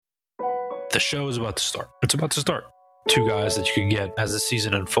The show is about to start. It's about to start. Two guys that you can get as the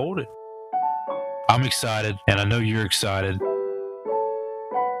season unfolded. I'm excited, and I know you're excited.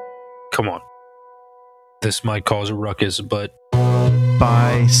 Come on. This might cause a ruckus, but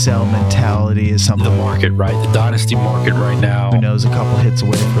buy, sell mentality is something. The market, right? The dynasty market right now. Who knows, a couple hits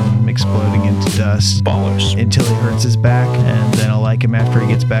away from exploding into dust. Ballers. Until he hurts his back, and then I'll like him after he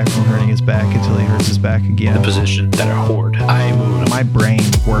gets back from hurting his back until he hurts his back again. The position that are hoard. I ain't moving. My brain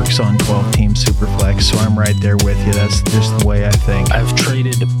works on 12-team Superflex, so I'm right there with you. That's just the way I think. I've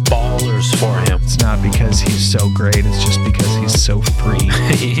traded ballers for him. It's not because he's so great, it's just because he's so free.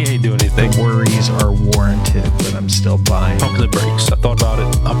 He ain't doing anything. The worries are warranted, but I'm still buying. Pumping the brakes. I thought about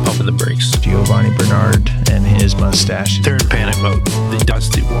it. I'm pumping the brakes. Giovanni Bernard and his mustache. They're in panic mode. The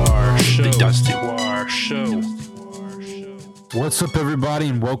Dusty War Show. The Dusty War Show. What's up, everybody,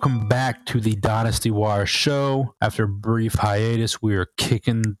 and welcome back to the Dynasty Wire Show. After a brief hiatus, we are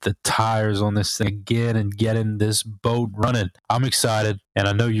kicking the tires on this thing again and getting this boat running. I'm excited, and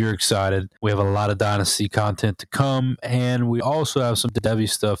I know you're excited. We have a lot of Dynasty content to come, and we also have some Devy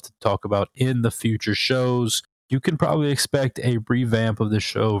stuff to talk about in the future shows. You can probably expect a revamp of the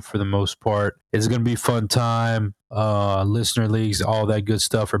show for the most part. It's going to be a fun time. Listener leagues, all that good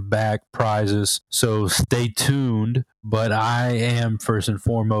stuff are back, prizes. So stay tuned. But I am first and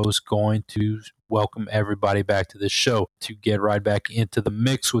foremost going to welcome everybody back to this show to get right back into the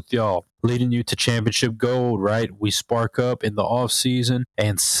mix with y'all. Leading you to championship gold, right? We spark up in the off season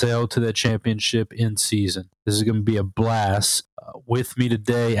and sail to that championship in season. This is going to be a blast. With me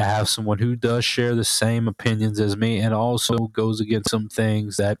today, I have someone who does share the same opinions as me and also goes against some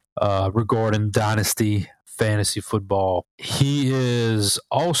things that regarding dynasty fantasy football. He is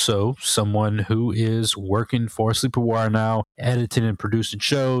also someone who is working for Sleeper Wire now, editing and producing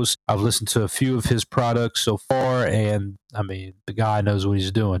shows. I've listened to a few of his products so far, and I mean, the guy knows what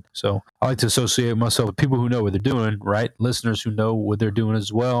he's doing. So I like to associate myself with people who know what they're doing, right? Listeners who know what they're doing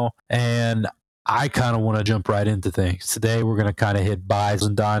as well. And I kind of want to jump right into things. Today, we're going to kind of hit buys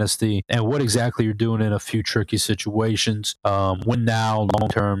in Dynasty and what exactly you're doing in a few tricky situations. Win now, long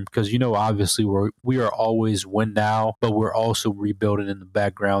term, because, you know, obviously we are always win now, but we're also rebuilding in the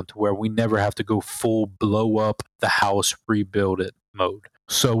background to where we never have to go full blow up the house, rebuild it mode.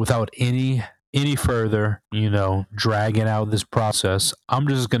 So without any further, dragging out this process, I'm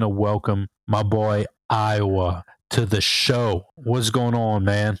just going to welcome my boy Iowa to the show. What's going on,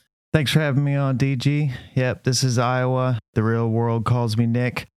 man? Thanks for having me on, DG. Yep, this is Iowa. The real world calls me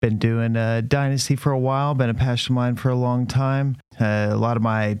Nick. Been doing Dynasty for a while, been a passion of mine for a long time. A lot of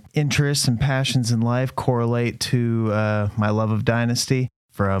my interests and passions in life correlate to my love of Dynasty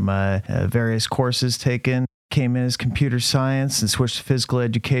from various courses taken. Came in as computer science and switched to physical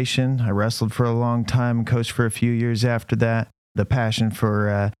education. I wrestled for a long time and coached for a few years after that. The passion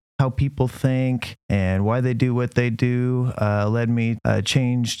for how people think and why they do what they do led me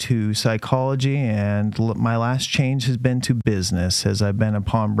change to psychology, and my last change has been to business, as I've been a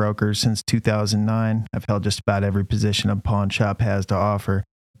pawnbroker since 2009. I've held just about every position a pawn shop has to offer.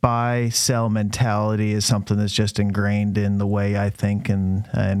 Buy, sell mentality is something that's just ingrained in the way I think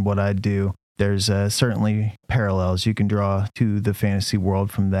and what I do. There's certainly parallels you can draw to the fantasy world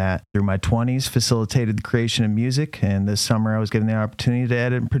from that. Through my 20s, facilitated the creation of music, and this summer I was given the opportunity to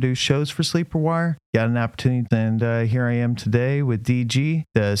edit and produce shows for Sleeper Wire. Got an opportunity, and here I am today with DG.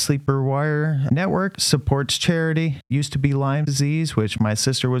 The Sleeper Wire network supports charity. Used to be Lyme disease, which my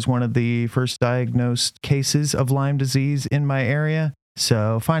sister was one of the first diagnosed cases of Lyme disease in my area.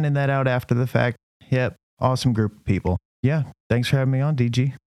 So finding that out after the fact, yep, awesome group of people. Yeah, thanks for having me on,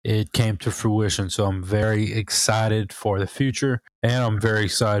 DG. It came to fruition, so I'm very excited for the future, and I'm very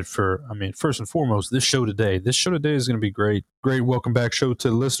excited for, first and foremost, this show today. This show today is going to be great. Great welcome back show to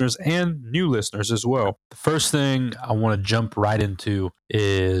the listeners and new listeners as well. The first thing I want to jump right into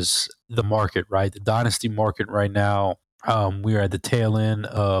is the market, right? The Dynasty market right now. We are at the tail end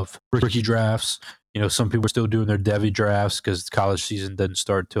of rookie drafts. Some people are still doing their Devy drafts because college season doesn't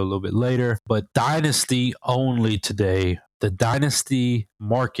start till a little bit later. But Dynasty only today. The Dynasty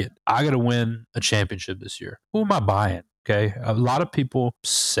market. I got to win a championship this year. Who am I buying? Okay. A lot of people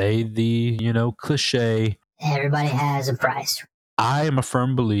say the, cliche. Everybody has a price. I am a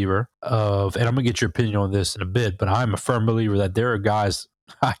firm believer of, and I'm going to get your opinion on this in a bit, but I'm a firm believer that there are guys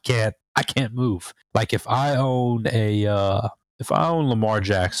I can't move. Like if I own Lamar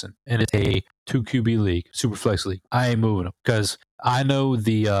Jackson and it's a 2 QB league, super flex league, I ain't moving him because I know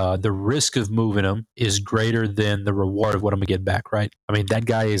the risk of moving him is greater than the reward of what I'm going to get back, right? I mean, that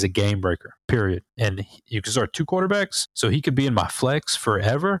guy is a game breaker, period. And you can start 2 quarterbacks, so he could be in my flex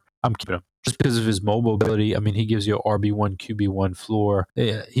forever. I'm keeping him just because of his mobility. I mean, he gives you a RB1, QB1 floor.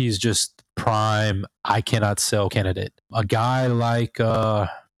 He's just prime, I cannot sell candidate. A guy like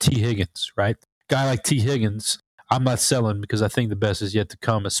T. Higgins, right? Guy like T. Higgins, I'm not selling because I think the best is yet to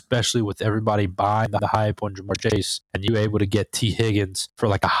come, especially with everybody buying the hype on Jamar Chase and you able to get T. Higgins for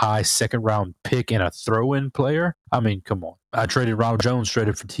like a high second round pick and a throw-in player. I mean, come on. I traded Ronald Jones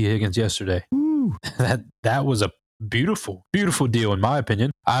traded for T. Higgins yesterday. That was a beautiful, beautiful deal in my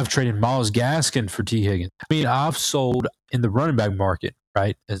opinion. I've traded Myles Gaskin for T. Higgins. I mean, I've sold in the running back market,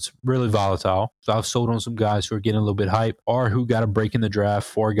 right? It's really volatile. So I've sold on some guys who are getting a little bit hype or who got a break in the draft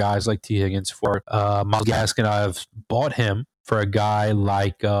for guys like T. Higgins. For Myles Gaskin, I've bought him for a guy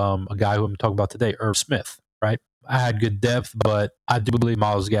like a guy who I'm talking about today, Irv Smith, right? I had good depth, but I do believe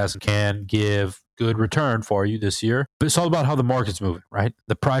Myles Gaskin can give good return for you this year. But it's all about how the market's moving, right?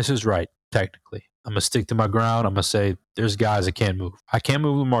 The price is right, technically. I'm going to stick to my ground. I'm going to say there's guys I can't move. I can't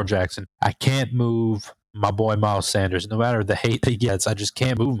move Lamar Jackson. I can't move my boy Miles Sanders. No matter the hate he gets, I just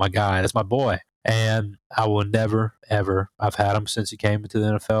can't move my guy. That's my boy. And I will never, ever, I've had him since he came into the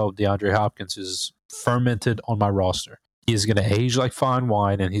NFL. DeAndre Hopkins is fermented on my roster. He's going to age like fine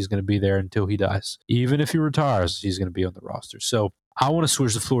wine, and he's going to be there until he dies. Even if he retires, he's going to be on the roster. So I want to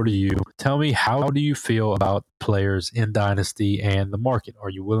switch the floor to you. Tell me, how do you feel about players in Dynasty and the market?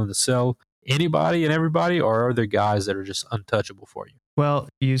 Are you willing to sell anybody and everybody, or are there guys that are just untouchable for you? Well,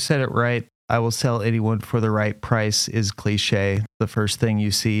 you said it right. I will sell anyone for the right price is cliche. The first thing you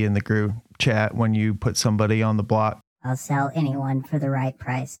see in the group chat when you put somebody on the block. I'll sell anyone for the right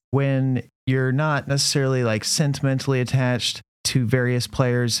price. When you're not necessarily like sentimentally attached to various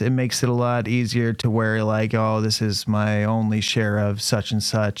players, it makes it a lot easier to where like, oh, this is my only share of such and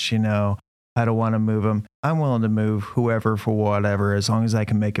such, you know, I don't want to move them. I'm willing to move whoever for whatever, as long as I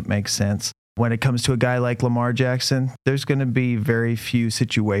can make it make sense. When it comes to a guy like Lamar Jackson, there's going to be very few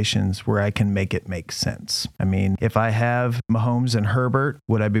situations where I can make it make sense. I mean, if I have Mahomes and Herbert,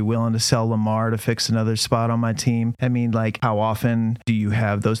 would I be willing to sell Lamar to fix another spot on my team? I mean, like, how often do you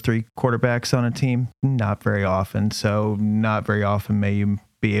have those three quarterbacks on a team? Not very often. So not very often may you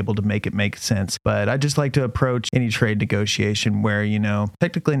be able to make it make sense. But I just like to approach any trade negotiation where, you know,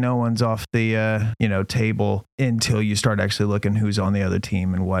 technically no one's off the, table until you start actually looking who's on the other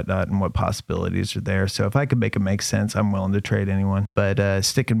team and whatnot and what possibilities are there. So if I could make it make sense, I'm willing to trade anyone. But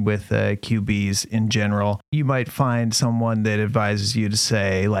sticking with QBs in general, you might find someone that advises you to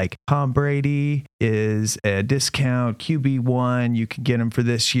say like Tom Brady is a discount QB1. You can get him for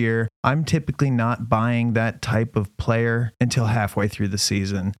this year. I'm typically not buying that type of player until halfway through the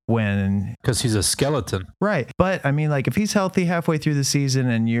season because he's a skeleton. Right. But I mean, like if he's healthy halfway through the season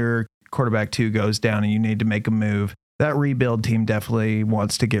and your quarterback 2 goes down and you need to make a move, that rebuild team definitely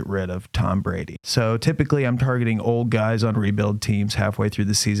wants to get rid of Tom Brady. So typically I'm targeting old guys on rebuild teams halfway through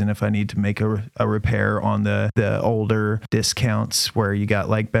the season if I need to make a repair on the older discounts where you got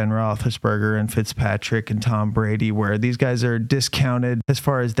like Ben Roethlisberger and Fitzpatrick and Tom Brady, where these guys are discounted as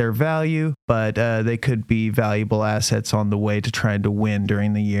far as their value, but they could be valuable assets on the way to trying to win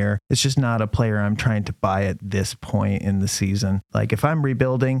during the year. It's just not a player I'm trying to buy at this point in the season. Like if I'm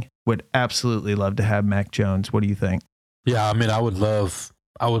rebuilding, would absolutely love to have Mac Jones. What do you think? Yeah, I mean, I would love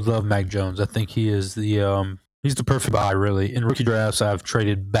Mac Jones. I think he is he's the perfect buy, really. In rookie drafts, I've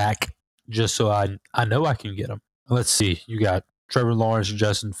traded back just so I know I can get him. Let's see. You got Trevor Lawrence,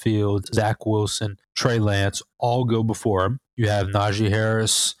 Justin Fields, Zach Wilson, Trey Lance, all go before him. You have Najee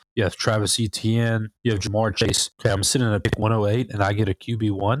Harris. You have Travis Etienne. You have Jamar Chase. Okay, I'm sitting at pick 108, and I get a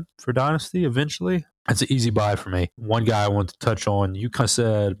QB1 for Dynasty eventually. That's an easy buy for me. One guy I want to touch on, you kind of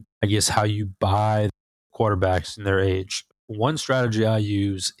said, I guess, how you buy quarterbacks in their age. One strategy I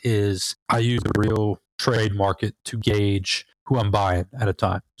use is I use the real trade market to gauge who I'm buying at a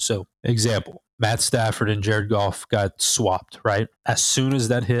time. So, example, Matt Stafford and Jared Goff got swapped, right? As soon as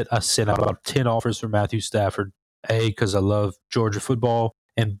that hit, I sent out about 10 offers for Matthew Stafford. A, because I love Georgia football,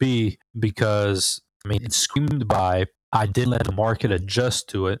 and B, because, I mean, it's screamed by. I didn't let the market adjust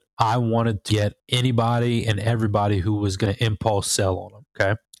to it. I wanted to get anybody and everybody who was going to impulse sell on them,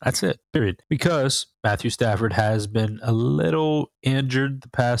 okay? That's it, period. Because Matthew Stafford has been a little injured the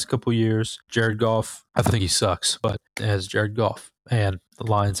past couple years. Jared Goff, I think he sucks, but as Jared Goff, and the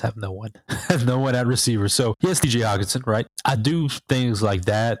Lions have no one. No one at receiver. So, yes, DJ Hockenson, right? I do things like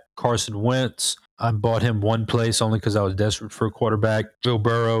that. Carson Wentz, I bought him one place only because I was desperate for a quarterback. Joe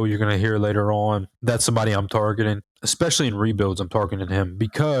Burrow, you're going to hear later on. That's somebody I'm targeting, especially in rebuilds. I'm targeting him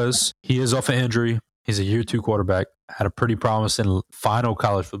because he is off an injury. He's a year 2 quarterback, had a pretty promising final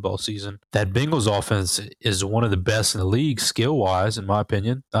college football season. That Bengals offense is one of the best in the league skill-wise, in my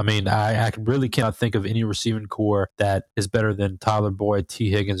opinion. I mean, I really cannot think of any receiving core that is better than Tyler Boyd,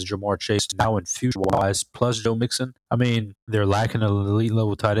 T. Higgins, Jamar Chase, now in future-wise, plus Joe Mixon. I mean, they're lacking an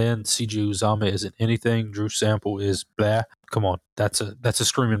elite-level tight end. C.J. Uzomah isn't anything. Drew Sample is blah. Come on, that's a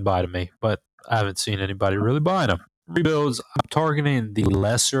screaming buy to me, but I haven't seen anybody really buying him. Rebuilds, I'm targeting the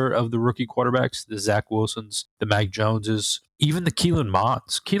lesser of the rookie quarterbacks, the Zach Wilsons, the Mac Joneses, even the Keelan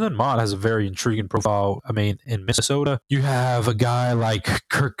Monds. Keelan Mond has a very intriguing profile. I mean, in Minnesota, you have a guy like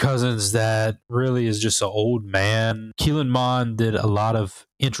Kirk Cousins that really is just an old man. Keelan Mond did a lot of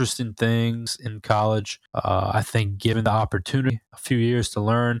interesting things in college. I think given the opportunity, a few years to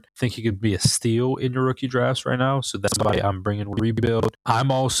learn, I think he could be a steal in your rookie drafts right now. So that's why I'm bringing rebuild.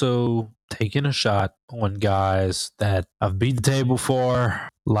 I'm also taking a shot on guys that I've beat the table for,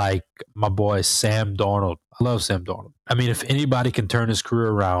 like my boy Sam Darnold. I love Sam Darnold. I mean, if anybody can turn his career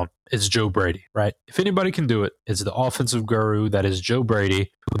around, it's Joe Brady, right? If anybody can do it, it's the offensive guru that is Joe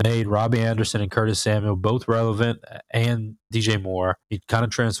Brady, who made Robbie Anderson and Curtis Samuel both relevant, and DJ Moore. He kind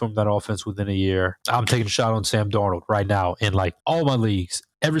of transformed that offense within a year. I'm taking a shot on Sam Darnold right now in like all my leagues.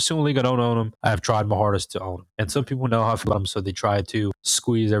 Every single league I don't own him, I have tried my hardest to own him. And some people know how I feel about him, so they try to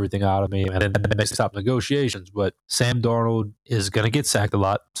squeeze everything out of me, and then it makes it stop negotiations. But Sam Darnold is going to get sacked a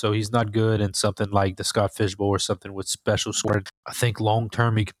lot, so he's not good in something like the Scott Fishbowl or something with special scoring. I think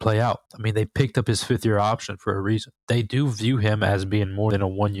long-term he could play out. I mean, they picked up his fifth-year option for a reason. They do view him as being more than a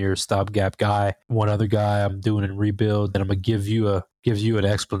one-year stopgap guy. One other guy I'm doing in rebuild, and I'm going to give you an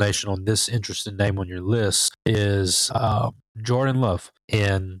explanation on this interesting name on your list, is Jordan Love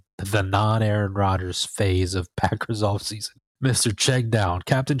in the non-Aaron Rodgers phase of Packers offseason. Mr. Check Down,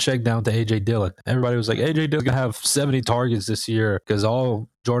 Captain Check Down to A.J. Dillon. Everybody was like, A.J. Dillon's going to have 70 targets this year because all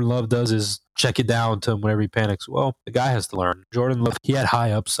Jordan Love does is check it down to him whenever he panics. Well, the guy has to learn. Jordan Love, he had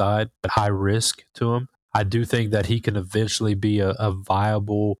high upside, but high risk to him. I do think that he can eventually be a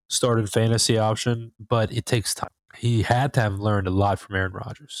viable starting fantasy option, but it takes time. He had to have learned a lot from Aaron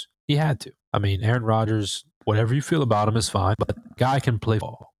Rodgers. He had to. I mean, Aaron Rodgers, whatever you feel about him is fine, but the guy can play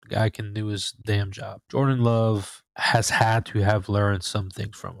ball. The guy can do his damn job. Jordan Love has had to have learned some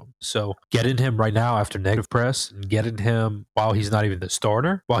things from him. So getting him right now after negative press and getting him while he's not even the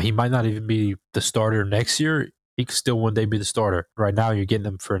starter, while he might not even be the starter next year, he could still one day be the starter. Right now, you're getting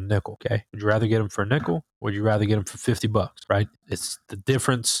him for a nickel, okay? Would you rather get him for a nickel or would you rather get him for $50, right? It's the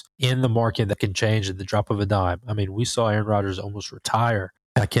difference in the market that can change at the drop of a dime. I mean, we saw Aaron Rodgers almost retire.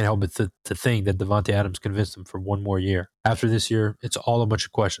 I can't help but to think that Devontae Adams convinced him for one more year. After this year, it's all a bunch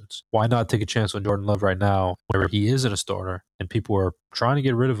of questions. Why not take a chance on Jordan Love right now where he isn't a starter and people are trying to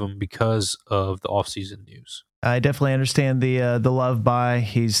get rid of him because of the offseason news? I definitely understand the Love buy.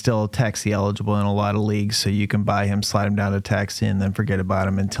 He's still taxi eligible in a lot of leagues, so you can buy him, slide him down to taxi, and then forget about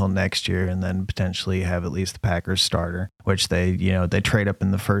him until next year, and then potentially have at least the Packers starter, which they trade up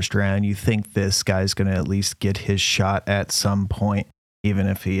in the first round. You think this guy's going to at least get his shot at some point, even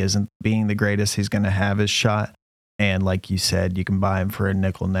if he isn't being the greatest, he's going to have his shot. And like you said, you can buy him for a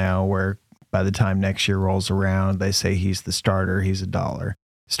nickel now, where by the time next year rolls around, they say he's the starter, he's $1.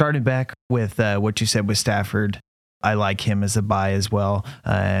 Starting back with what you said with Stafford, I like him as a buy as well.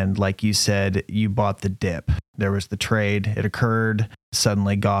 And like you said, you bought the dip. There was the trade. It occurred.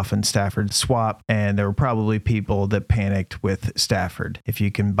 Suddenly Goff and Stafford swapped, and there were probably people that panicked with Stafford. If you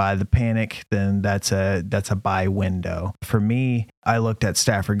can buy the panic, then that's a buy window. For me, I looked at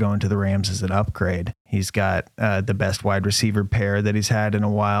Stafford going to the Rams as an upgrade. He's got the best wide receiver pair that he's had in a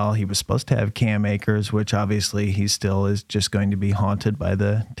while. He was supposed to have Cam Akers, which obviously he still is just going to be haunted by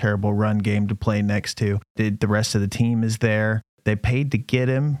the terrible run game to play next to. The rest of the team is there. They paid to get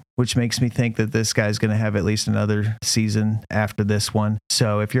him, which makes me think that this guy's going to have at least another season after this one.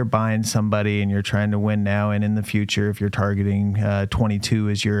 So if you're buying somebody and you're trying to win now and in the future, if you're targeting 22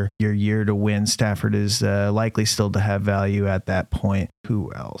 as your year to win, Stafford is likely still to have value at that point.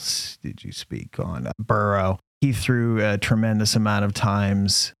 Who else did you speak on? Burrow. He threw a tremendous amount of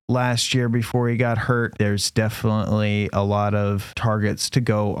times last year before he got hurt. There's definitely a lot of targets to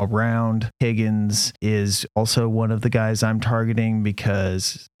go around. Higgins is also one of the guys I'm targeting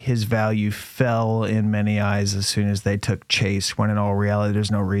because his value fell in many eyes as soon as they took Chase, when in all reality, there's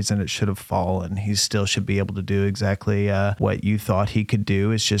no reason it should have fallen. He still should be able to do exactly what you thought he could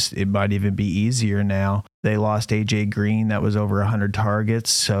do. It's just, it might even be easier now. They lost A.J. Green. That was over 100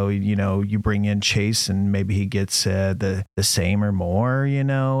 targets. So, you bring in Chase and maybe he gets the same or more,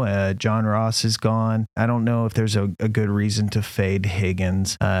 John Ross is gone. I don't know if there's a good reason to fade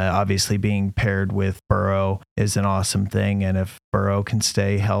Higgins. Obviously being paired with Burrow is an awesome thing. And if Burrow can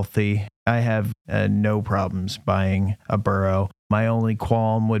stay healthy, I have no problems buying a Burrow. My only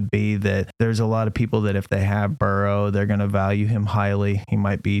qualm would be that there's a lot of people that if they have Burrow, they're going to value him highly. He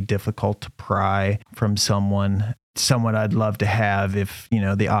might be difficult to pry from someone I'd love to have if,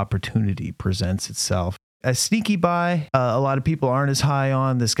 the opportunity presents itself. A sneaky buy, a lot of people aren't as high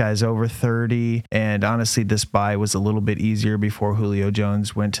on. This guy's over 30. And honestly, this buy was a little bit easier before Julio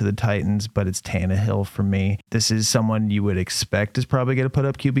Jones went to the Titans, but it's Tannehill for me. This is someone you would expect is probably going to put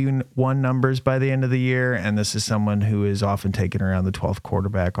up QB1 numbers by the end of the year. And this is someone who is often taken around the 12th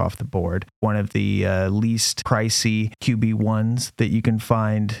quarterback off the board. One of the least pricey QB1s that you can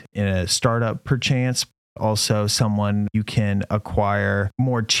find in a startup perchance. Also someone you can acquire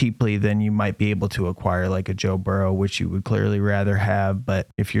more cheaply than you might be able to acquire like a Joe Burrow, which you would clearly rather have. But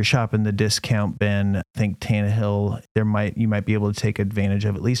if you're shopping the discount bin, I think Tannehill, you might be able to take advantage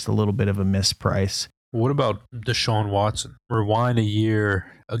of at least a little bit of a misprice. What about Deshaun Watson? Rewind a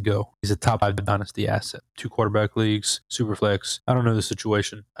year ago. He's a top 5 dynasty asset. 2 quarterback leagues, Superflex. I don't know the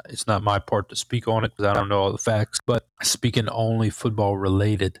situation. It's not my part to speak on it because I don't know all the facts. But speaking only football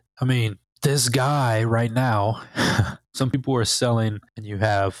related, this guy right now, some people are selling, and you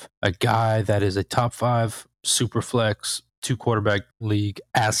have a guy that is a top 5 super flex 2 quarterback league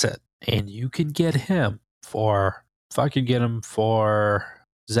asset, and you can get him if I could get him for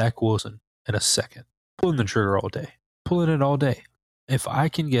Zach Wilson in a second, pulling the trigger all day, pulling it all day. If I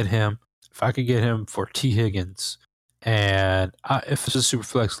could get him for T. Higgins, and if it's a super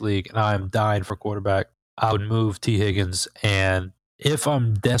flex league and I'm dying for quarterback, I would move T. Higgins. And if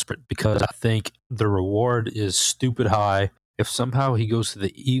I'm desperate because I think the reward is stupid high, if somehow he goes to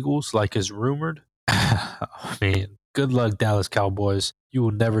the Eagles like is rumored, good luck, Dallas Cowboys. You will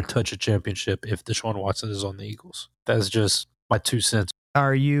never touch a championship if Deshaun Watson is on the Eagles. That's just my 2 cents.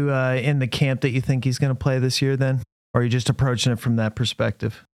 Are you in the camp that you think he's going to play this year then? Or are you just approaching it from that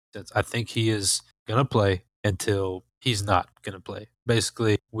perspective? I think he is going to play until he's not going to play.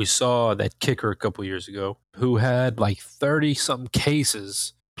 Basically, we saw that kicker a couple years ago who had like 30-something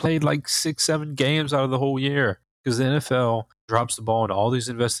cases, played like 6-7 games out of the whole year because the NFL drops the ball in all these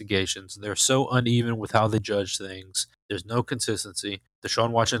investigations. They're so uneven with how they judge things. There's no consistency.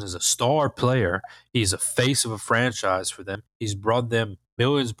 Deshaun Watson is a star player. He's a face of a franchise for them. He's brought them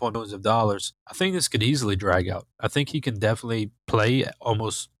millions upon millions of dollars. I think this could easily drag out. I think he can definitely play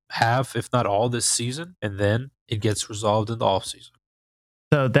almost half, if not all, this season, and then it gets resolved in the offseason.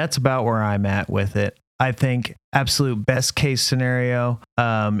 So that's about where I'm at with it. I think absolute best case scenario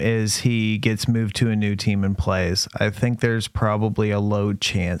is he gets moved to a new team and plays. I think there's probably a low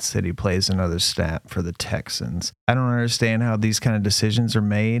chance that he plays another snap for the Texans. I don't understand how these kind of decisions are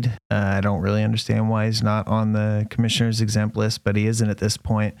made. I don't really understand why he's not on the commissioner's exempt list, but he isn't at this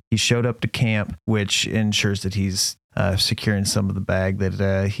point. He showed up to camp, which ensures that he's securing some of the bag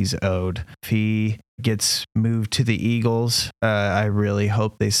that he's owed. If he gets moved to the Eagles, I really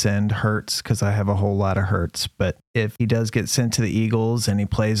hope they send Hurts because I have a whole lot of Hurts. But if he does get sent to the Eagles and he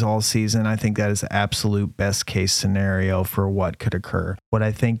plays all season, I think that is the absolute best case scenario for what could occur. What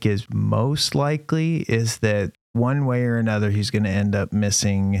I think is most likely is that one way or another, he's going to end up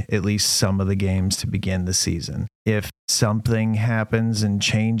missing at least some of the games to begin the season. If something happens and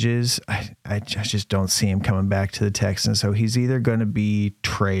changes, I just don't see him coming back to the Texans. So he's either going to be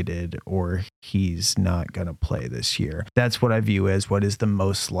traded or he's not going to play this year. That's what I view as what is the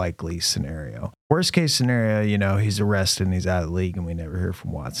most likely scenario. Worst case scenario, he's arrested and he's out of the league and we never hear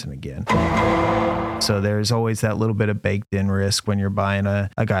from Watson again. So there's always that little bit of baked in risk when you're buying a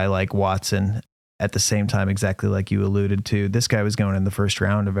guy like Watson. At the same time, exactly like you alluded to, this guy was going in the first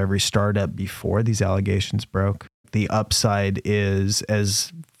round of every startup before these allegations broke. The upside is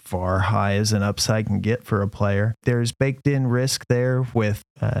as far high as an upside can get for a player. There's baked in risk there with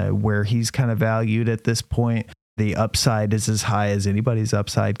where he's kind of valued at this point. The upside is as high as anybody's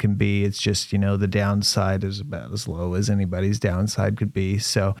upside can be. It's just, the downside is about as low as anybody's downside could be.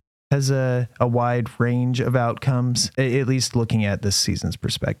 So has a wide range of outcomes, at least looking at this season's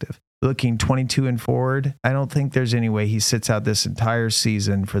perspective. Looking 22 and forward, I don't think there's any way he sits out this entire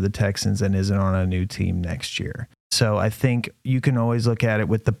season for the Texans and isn't on a new team next year. So I think you can always look at it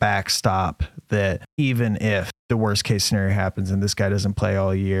with the backstop that even if the worst case scenario happens and this guy doesn't play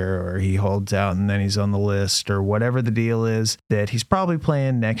all year or he holds out and then he's on the list or whatever the deal is, that he's probably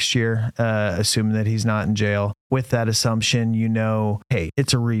playing next year, assuming that he's not in jail. with that assumption, hey,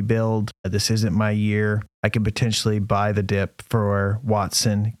 it's a rebuild. This isn't my year. I can potentially buy the dip for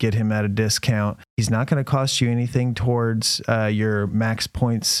Watson, get him at a discount. He's not going to cost you anything towards your max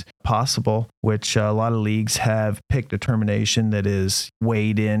points possible, which a lot of leagues have picked determination that is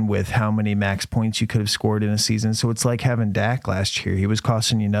weighed in with how many max points you could have scored in a season. So it's like having Dak last year. He was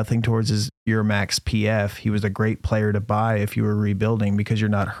costing you nothing towards your max PF. He was a great player to buy if you were rebuilding because you're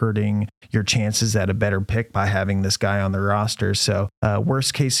not hurting your chances at a better pick by having this guy on the roster. So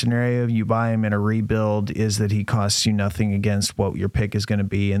worst case scenario, you buy him in a rebuild is that he costs you nothing against what your pick is going to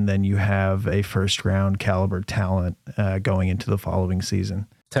be. And then you have a first round caliber talent going into the following season.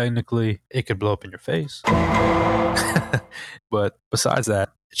 Technically, it could blow up in your face. But besides that,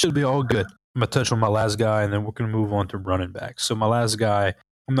 it should be all good. I'm going to touch on my last guy, and then we're going to move on to running backs. So my last guy,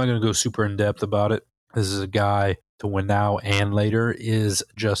 I'm not going to go super in-depth about it. This is a guy to win now and later is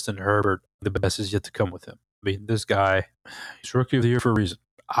Justin Herbert. The best is yet to come with him. I mean, this guy, he's Rookie of the Year for a reason.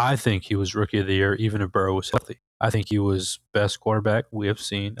 I think he was Rookie of the Year even if Burrow was healthy. I think he was best quarterback we have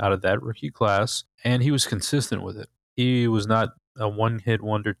seen out of that rookie class, and he was consistent with it. He was not a one-hit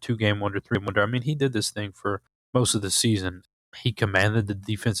wonder, two-game wonder, three-game wonder. I mean, he did this thing for most of the season. He commanded the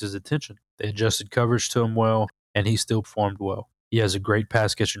defense's attention. They adjusted coverage to him well, and he still performed well. He has a great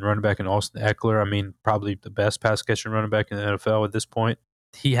pass-catching running back in Austin Eckler. I mean, probably the best pass-catching running back in the NFL at this point.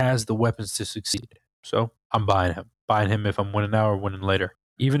 He has the weapons to succeed. So I'm buying him. Buying him if I'm winning now or winning later.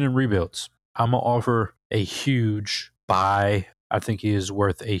 Even in rebuilds, I'm going to offer a huge buy. I think he is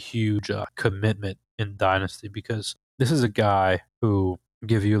worth a huge commitment in Dynasty because this is a guy who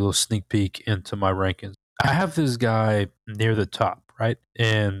give you a little sneak peek into my rankings. I have this guy near the top, right?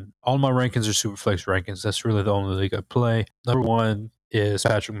 And all my rankings are Superflex rankings. That's really the only league I play. Number 1 is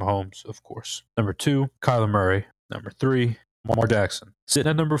Patrick Mahomes, of course. Number 2, Kyler Murray. Number 3, Lamar Jackson. Sitting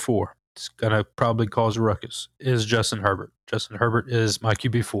at number 4, it's going to probably cause a ruckus, is Justin Herbert. Justin Herbert is my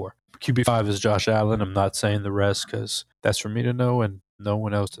QB4. QB5 is Josh Allen. I'm not saying the rest because that's for me to know and no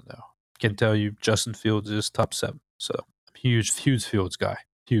one else to know. Can tell you Justin Fields is top 7. So I'm huge Fields guy.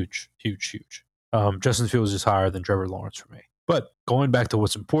 Huge. Justin Fields is higher than Trevor Lawrence for me. But going back to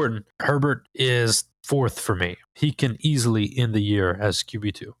what's important, Herbert is 4th for me. He can easily end the year as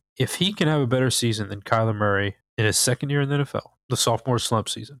QB2. If he can have a better season than Kyler Murray in his second year in the NFL, the sophomore slump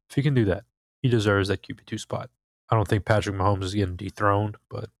season, if he can do that, he deserves that QB2 spot. I don't think Patrick Mahomes is getting dethroned,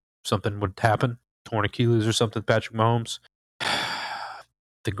 but if something would happen, torn Achilles or something, Patrick Mahomes,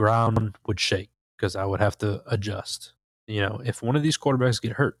 the ground would shake because I would have to adjust. If one of these quarterbacks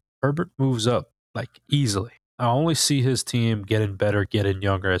get hurt, Herbert moves up like easily. I only see his team getting better, getting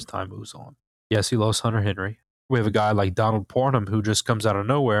younger as time moves on. Yes, he lost Hunter Henry. We have a guy like Donald Parham who just comes out of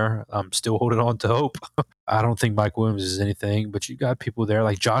nowhere. I'm still holding on to hope. I don't think Mike Williams is anything, but you got people there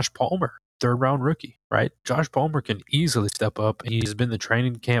like Josh Palmer, 3rd-round rookie, right? Josh Palmer can easily step up. He's been the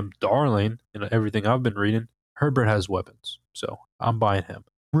training camp darling in everything I've been reading. Herbert has weapons, so I'm buying him.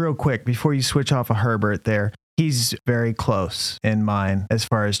 Real quick, before you switch off of Herbert there, he's very close in mine as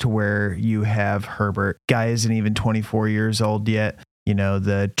far as to where you have Herbert. Guy isn't even 24 years old yet.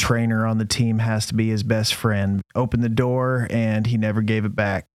 The trainer on the team has to be his best friend. Opened the door and he never gave it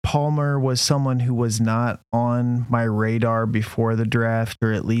back. Palmer was someone who was not on my radar before the draft,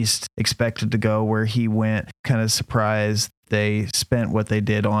 or at least expected to go where he went. Kind of surprised they spent what they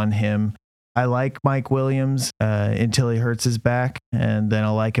did on him. I like Mike Williams until he hurts his back, and then I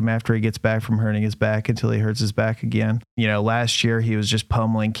like him after he gets back from hurting his back until he hurts his back again. Last year he was just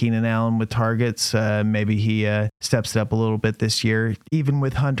pummeling Keenan Allen with targets. Maybe he steps it up a little bit this year. Even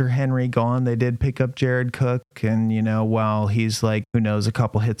with Hunter Henry gone, they did pick up Jared Cook, and while he's like, who knows, a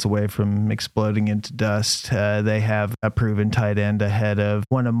couple hits away from exploding into dust, they have a proven tight end ahead of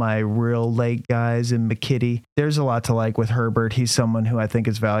one of my real late guys in McKitty. There's a lot to like with Herbert. He's someone who I think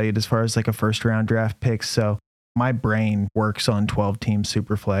is valued as far as like a first round draft picks. So my brain works on 12 team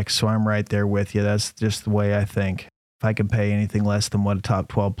Superflex. So I'm right there with you. That's just the way I think. If I can pay anything less than what a top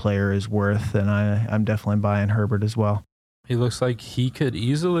 12 player is worth, then I'm definitely buying Herbert as well. He looks like he could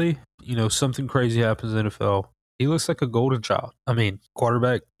easily, something crazy happens in the NFL. He looks like a golden child. I mean,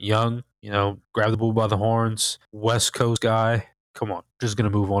 quarterback, young, grab the bull by the horns, West Coast guy. Come on, just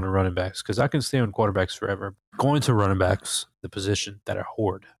going to move on to running backs because I can stay on quarterbacks forever. Going to running backs, the position that are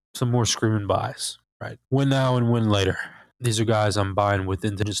hoard. Some more screaming buys, right? Win now and win later. These are guys I'm buying with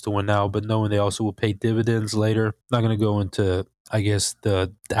intentions to win now, but knowing they also will pay dividends later. Not going to go into, I guess,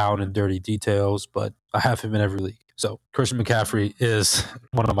 the down and dirty details, but I have him in every league. So Christian McCaffrey is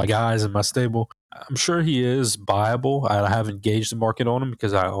one of my guys in my stable. I'm sure he is buyable. I haven't gauged the market on him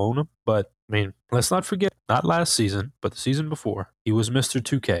because I own him. But, let's not forget, not last season, but the season before, he was Mr.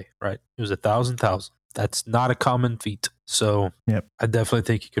 2K, right? He was 1,000. That's not a common feat. So Yep. I definitely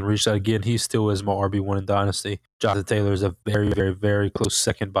think he can reach that again. He still is my RB1 in Dynasty. Jonathan Taylor is a very, very, very close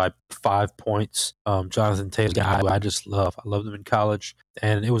second by 5 points. Jonathan Taylor's a guy who I just love. I loved him in college.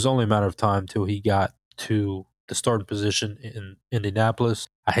 And it was only a matter of time till he got to the starting position in Indianapolis.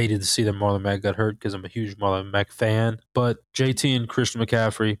 I hated to see that Marlon Mack got hurt because I'm a huge Marlon Mack fan. But JT and Christian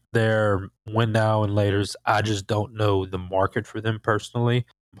McCaffrey, they're win now and laters. I just don't know the market for them personally.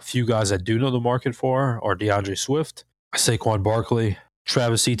 A few guys I do know the market for are DeAndre Swift, Saquon Barkley,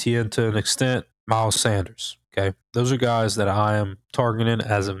 Travis Etienne to an extent, Miles Sanders. Okay, those are guys that I am targeting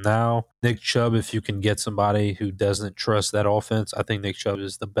as of now. Nick Chubb, if you can get somebody who doesn't trust that offense, I think Nick Chubb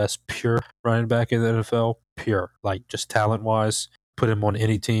is the best pure running back in the NFL. Pure, like just talent-wise. Put him on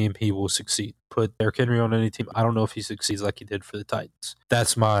any team, he will succeed. Put Derrick Henry on any team, I don't know if he succeeds like he did for the Titans.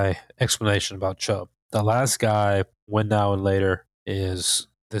 That's my explanation about Chubb. The last guy, win now and later, is...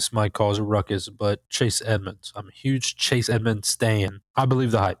 This might cause a ruckus, but Chase Edmonds. I'm a huge Chase Edmonds stan. I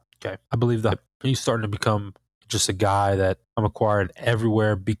believe the hype. Okay. I believe the hype. He's starting to become just a guy that I'm acquiring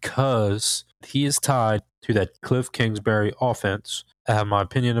everywhere because he is tied to that Cliff Kingsbury offense. I have my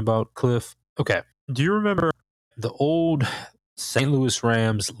opinion about Cliff. Okay. Do you remember the old St. Louis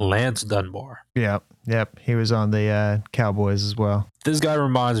Rams Lance Dunbar? Yep. He was on the Cowboys as well. This guy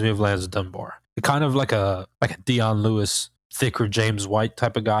reminds me of Lance Dunbar. Kind of like a Deion Lewis, thicker James White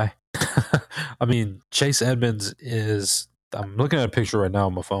type of guy. I mean, Chase Edmonds is... I'm looking at a picture right now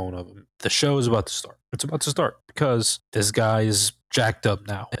on my phone of him. The show is about to start. It's about to start because this guy is jacked up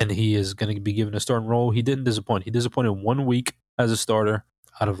now, and he is going to be given a starting role. He didn't disappoint. He disappointed 1 week as a starter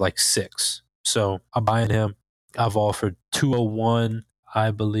out of like 6. So I'm buying him. I've offered 201,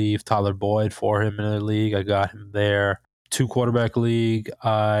 I believe, Tyler Boyd for him in the league. I got him there. 2 quarterback league.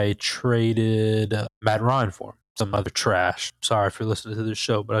 I traded Matt Ryan for him. Some other trash. Sorry if you're listening to this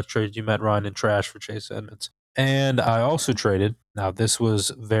show, but I traded you Matt Ryan and trash for Chase Edmonds. And I also traded, now this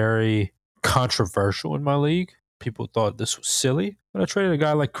was very controversial in my league. People thought this was silly, but I traded a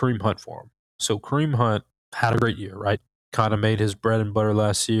guy like Kareem Hunt for him. So Kareem Hunt had a great year, right? Kind of made his bread and butter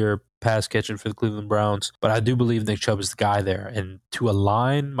last year, pass catching for the Cleveland Browns. But I do believe Nick Chubb is the guy there. And to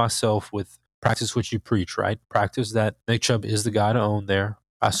align myself with practice what you preach, right? Practice that Nick Chubb is the guy to own there.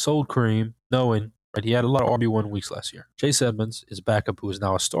 I sold Kareem knowing... Right, he had a lot of RB1 weeks last year. Chase Edmonds is backup who is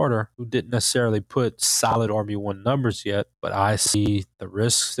now a starter who didn't necessarily put solid RB1 numbers yet, but I see the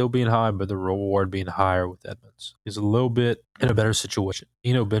risk still being high, but the reward being higher with Edmonds. He's a little bit in a better situation.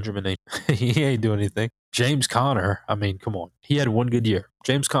 Benjamin, he ain't doing anything. James Conner, I mean, come on. He had 1 good year.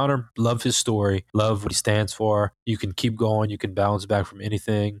 James Conner, love his story, love what he stands for. You can keep going, you can bounce back from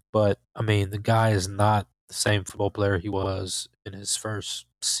anything, but, I mean, the guy is not the same football player he was in his first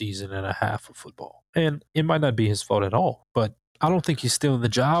season and a half of football. And it might not be his fault at all, but I don't think he's stealing the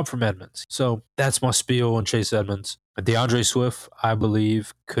job from Edmonds. So that's my spiel on Chase Edmonds. DeAndre Swift, I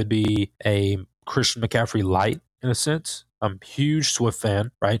believe, could be a Christian McCaffrey light in a sense. I'm a huge Swift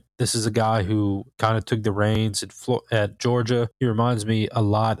fan, right? This is a guy who kind of took the reins at Georgia. He reminds me a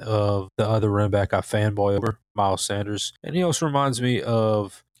lot of the other running back I fanboy over, Miles Sanders. And he also reminds me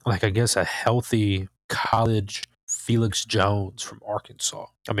of, like, I guess, a healthy college Felix Jones from Arkansas.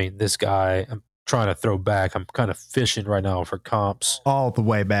 I mean, this guy, I'm trying to throw back. I'm kind of fishing right now for comps. All the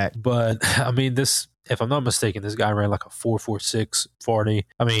way back. But, I mean, this, if I'm not mistaken, this guy ran like a 4.46 40.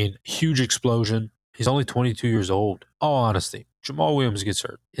 I mean, huge explosion. He's only 22 years old. All honesty, Jamal Williams gets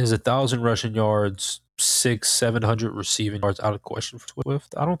hurt. Is 1,000 rushing yards, 600-700 receiving yards out of question for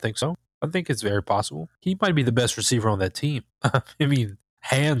Swift? I don't think so. I think it's very possible. He might be the best receiver on that team. I mean,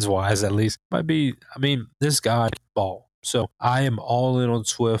 hands-wise, at least. Might be, I mean, this guy can ball. So I am all in on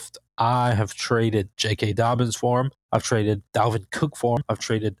Swift. I have traded J.K. Dobbins for him. I've traded Dalvin Cook for him. I've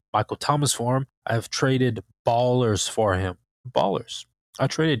traded Michael Thomas for him. I've traded ballers for him. Ballers. I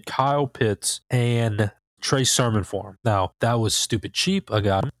traded Kyle Pitts and Trey Sermon for him. Now, that was stupid cheap. I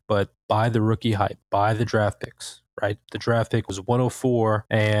got him, but buy the rookie hype. Buy the draft picks. Right? The draft pick was 104,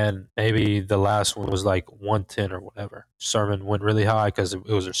 and maybe the last one was like 110 or whatever. Sermon went really high because it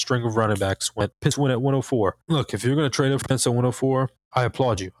was a string of running backs. Pitts went at 104. Look, if you're going to trade up Pitts at 104, I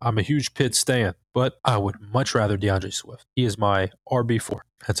applaud you. I'm a huge Pitts stan, but I would much rather DeAndre Swift. He is my RB4.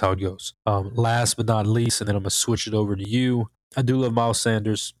 That's how it goes. Last but not least, and then I'm going to switch it over to you. I do love Miles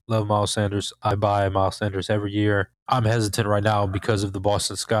Sanders. Love Miles Sanders. I buy Miles Sanders every year. I'm hesitant right now because of the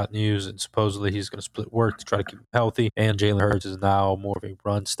Boston Scott news, and supposedly he's going to split work to try to keep him healthy. And Jalen Hurts is now more of a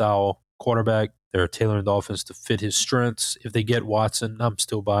run-style quarterback. They're tailoring the offense to fit his strengths. If they get Watson, I'm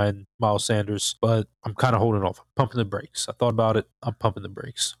still buying Miles Sanders, but I'm kind of holding off. I'm pumping the brakes. I thought about it. I'm pumping the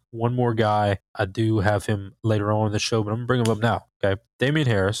brakes. One more guy. I do have him later on in the show, but I'm going to bring him up now. Okay, Damian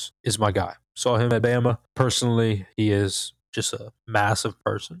Harris is my guy. Saw him at Bama. Personally, he is just a massive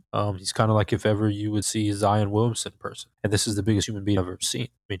person. He's kind of like if ever you would see Zion Williamson in person. And this is the biggest human being I've ever seen.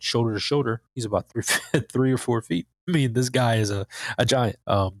 I mean, shoulder to shoulder, he's about 3 or 4 feet. I mean, this guy is a giant.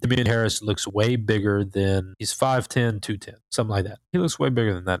 Damien Harris looks way bigger than, he's 5'10", 210, something like that. He looks way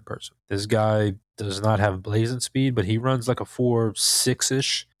bigger than that person. This guy does not have blazing speed, but he runs like a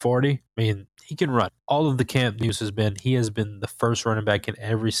 4.6-ish 40. I mean, he can run. All of the camp news has been he has been the first running back in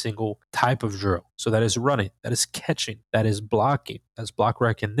every single type of drill. So that is running, that is catching, that is blocking, that's block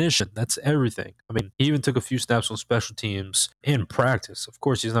recognition, that's everything. I mean, he even took a few snaps on special teams in practice. Of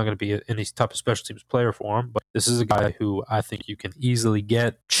course, he's not going to be any type of special teams player for him, but this is a guy who I think you can easily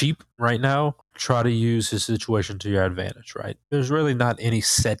get cheap right now. Try to use his situation to your advantage, right? There's really not any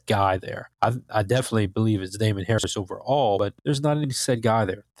set guy there. I definitely believe it's Damien Harris overall, but there's not any set guy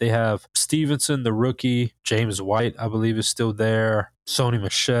there. They have Stevenson, the rookie, James White, I believe, is still there. Sony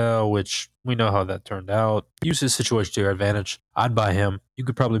Michel, which we know how that turned out. Use his situation to your advantage. I'd buy him. You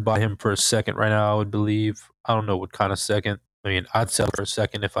could probably buy him for a second right now, I would believe. I don't know what kind of second. I mean, I'd sell for a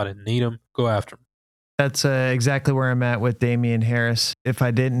second if I didn't need him. Go after him. That's exactly where I'm at with Damien Harris. If I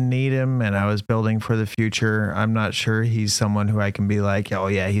didn't need him and I was building for the future, I'm not sure he's someone who I can be like, oh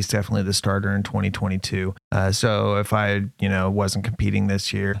yeah, he's definitely the starter in 2022. So if I, wasn't competing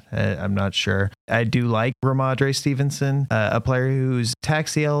this year, I'm not sure. I do like Rhamondre Stevenson, a player who's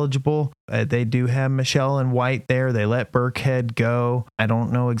taxi eligible. They do have Michelle and White there. They let Burkhead go. I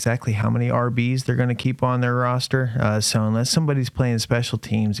don't know exactly how many RBs they're going to keep on their roster. So unless somebody's playing special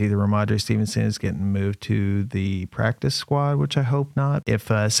teams, either Rhamondre Stevenson is getting moved to the practice squad, which I hope not. If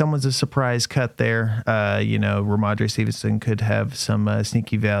someone's a surprise cut there, Rhamondre Stevenson could have some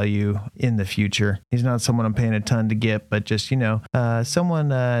sneaky value in the future. He's not someone I'm paying a ton to get, but just, someone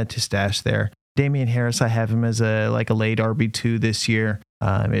to stash there. Damien Harris, I have him as a late RB2 this year.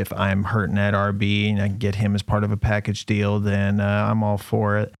 If I'm hurting at RB and I can get him as part of a package deal, then I'm all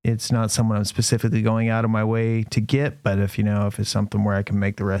for it. It's not someone I'm specifically going out of my way to get, but if it's something where I can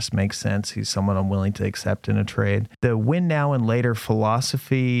make the rest make sense, he's someone I'm willing to accept in a trade. The win now and later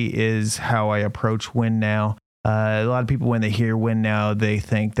philosophy is how I approach win now. A lot of people, when they hear win now, they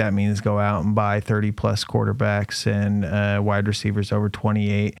think that means go out and buy 30 plus quarterbacks and wide receivers over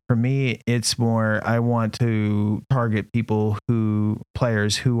 28. For me, it's more, I want to target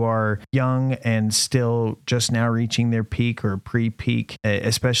players who are young and still just now reaching their peak or pre-peak,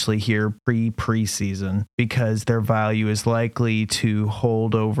 especially here preseason, because their value is likely to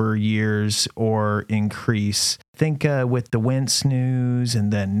hold over years or increase. I think with the Wentz news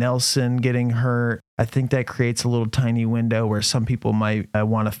and then Nelson getting hurt, I think that creates a little tiny window where some people might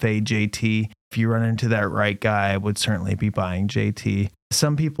want to fade JT. If you run into that right guy, I would certainly be buying JT.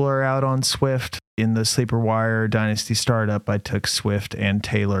 Some people are out on Swift. In the Sleeper Wire Dynasty Startup, I took Swift and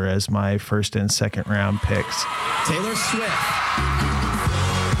Taylor as my first and second round picks. Taylor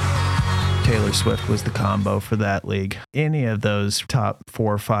Swift was the combo for that league. Any of those top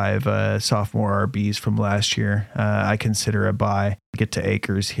 4 or 5 sophomore RBs from last year, I consider a buy. Get to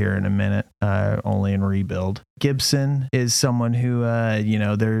Akers here in a minute, only in rebuild. Gibson is someone who,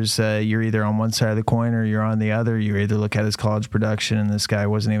 there's you're either on one side of the coin or you're on the other. You either look at his college production, and this guy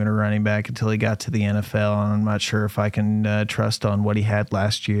wasn't even a running back until he got to the NFL, and I'm not sure if I can trust on what he had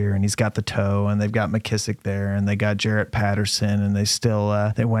last year. And he's got the toe, and they've got McKissick there, and they got Jarrett Patterson, and they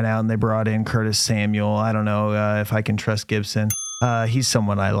still they went out and they brought in Curtis Samuel. I don't know if I can trust Gibson. He's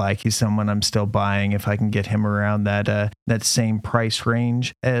someone I like. He's someone I'm still buying if I can get him around that same price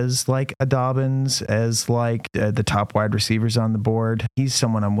range as like a Dobbins, as like the top wide receivers on the board. He's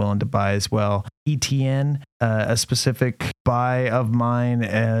someone I'm willing to buy as well. ETN, a specific buy of mine,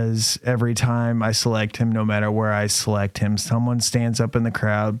 as every time I select him, no matter where I select him, someone stands up in the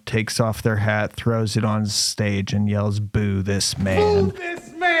crowd, takes off their hat, throws it on stage, and yells, "Boo this man." Boo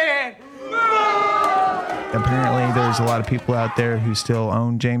this man! Apparently, there's a lot of people out there who still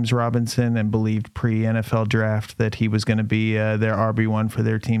own James Robinson and believed pre-NFL draft that he was going to be their RB1 for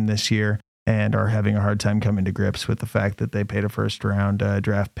their team this year, and are having a hard time coming to grips with the fact that they paid a first-round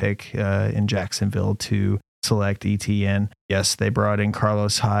draft pick in Jacksonville to select ETN. Yes, they brought in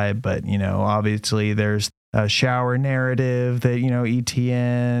Carlos Hyde, but, obviously there's a shower narrative that,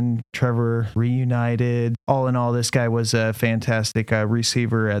 ETN, Trevor reunited. All in all, this guy was a fantastic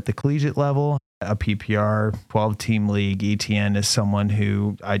receiver at the collegiate level. a PPR 12-team league, ETN is someone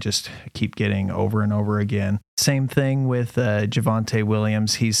who I just keep getting over and over again. Same thing with Javonte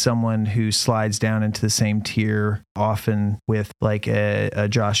Williams. He's someone who slides down into the same tier often with like a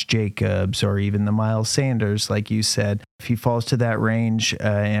Josh Jacobs or even the Miles Sanders, like you said. If he falls to that range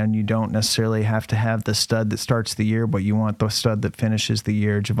and you don't necessarily have to have the stud that starts the year, but you want the stud that finishes the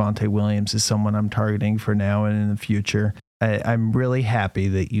year, Javonte Williams is someone I'm targeting for now and in the future. I'm really happy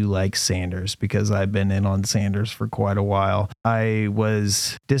that you like Sanders because I've been in on Sanders for quite a while. I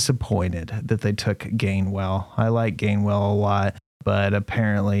was disappointed that they took Gainwell. I like Gainwell a lot, but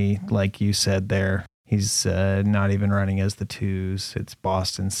apparently, like you said there, he's not even running as the twos. It's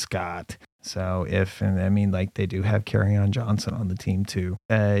Boston Scott. So they do have Kerryon Johnson on the team too.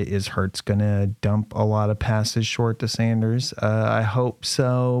 Is Hurts going to dump a lot of passes short to Sanders? I hope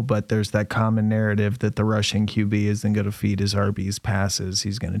so, but there's that common narrative that the rushing QB isn't going to feed his RB's passes.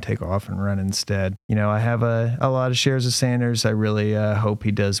 He's going to take off and run instead. I have a lot of shares of Sanders. I really hope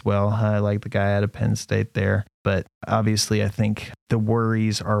he does well. I like the guy out of Penn State there. But obviously, I think the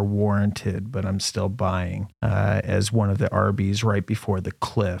worries are warranted, but I'm still buying as one of the RBs right before the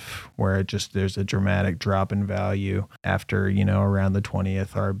cliff, where there's a dramatic drop in value after, around the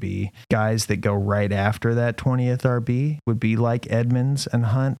 20th RB. Guys that go right after that 20th RB would be like Edmonds and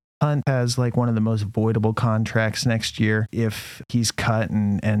Hunt. Hunt has like one of the most voidable contracts next year. If he's cut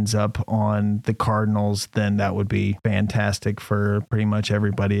and ends up on the Cardinals, then that would be fantastic for pretty much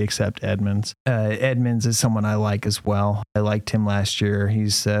everybody except Edmonds. Edmonds is someone I like as well. I liked him last year.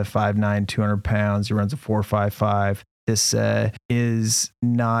 He's 5'9", 200 pounds. He runs a 4.55. This is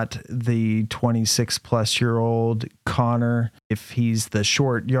not the 26-plus-year-old Connor. If he's the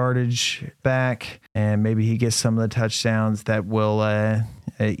short yardage back and maybe he gets some of the touchdowns, that will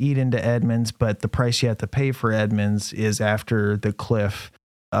eat into Edmonds. But the price you have to pay for Edmonds is after the cliff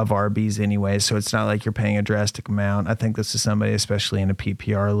of RBs anyway, so it's not like you're paying a drastic amount. I think this is somebody, especially in a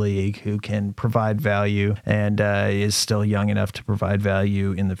PPR league, who can provide value and is still young enough to provide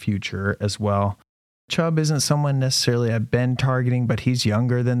value in the future as well. Chubb isn't someone necessarily I've been targeting, but he's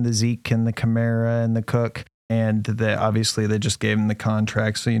younger than the Zeke and the Kamara and the Cook. And obviously they just gave him the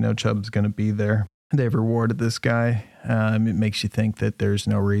contract, so Chubb's going to be there. They've rewarded this guy. It makes you think that there's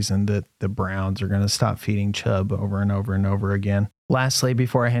no reason that the Browns are going to stop feeding Chubb over and over and over again. Lastly,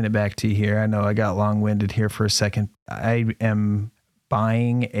 before I hand it back to you here, I know I got long-winded here for a second. I am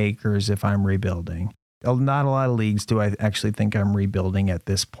buying Akers if I'm rebuilding. Not a lot of leagues do I actually think I'm rebuilding at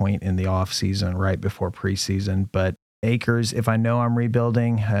this point in the offseason, right before preseason. But Akers, if I know I'm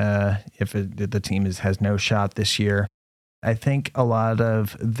rebuilding, if the team has no shot this year, I think a lot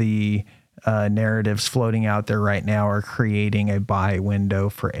of the narratives floating out there right now are creating a buy window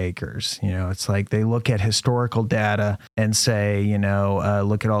for Akers. It's like they look at historical data and say,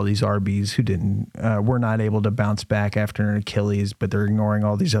 look at all these RBs who were not able to bounce back after an Achilles, but they're ignoring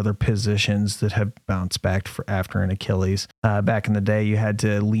all these other positions that have bounced back after an Achilles. Back in the day, you had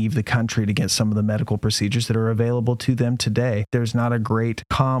to leave the country to get some of the medical procedures that are available to them today. There's not a great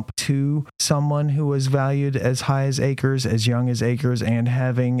comp to someone who was valued as high as Akers, as young as Akers, and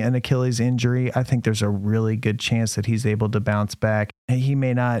having an Achilles injury. I think there's a really good chance that he's able to bounce back. He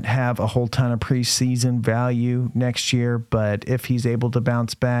may not have a whole ton of preseason value next year, but if he's able to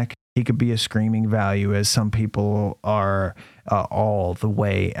bounce back, he could be a screaming value, as some people are all the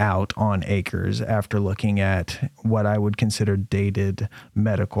way out on Akers after looking at what I would consider dated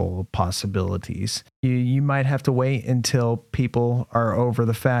medical possibilities. You might have to wait until people are over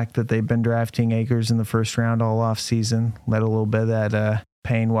the fact that they've been drafting Akers in the first round all off season. Let a little bit of that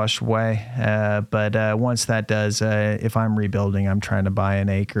pain wash away. But once that does, if I'm rebuilding, I'm trying to buy an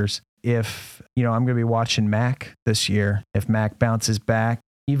Akers. If, I'm going to be watching Mac this year. If Mac bounces back,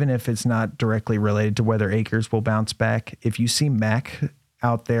 even if it's not directly related to whether Akers will bounce back, if you see Mac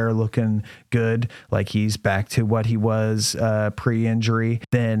out there looking good, like he's back to what he was pre-injury,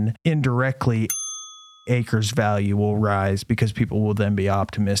 then indirectly Akers' value will rise because people will then be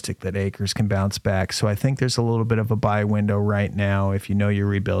optimistic that Akers can bounce back. So I think there's a little bit of a buy window right now. If you know you're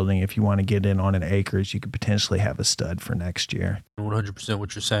rebuilding, if you want to get in on an Akers, you could potentially have a stud for next year. 100%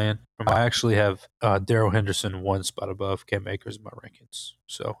 what you're saying. I actually have Darrell Henderson one spot above Cam Akers in my rankings.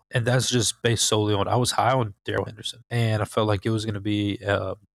 So, and that's just based solely on, I was high on Darrell Henderson, and I felt like it was going to be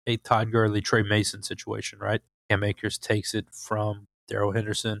a Todd Gurley, Trey Mason situation, right? Cam Akers takes it from Darrell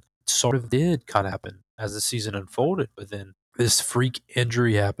Henderson. It sort of did kind of happen as the season unfolded, but then this freak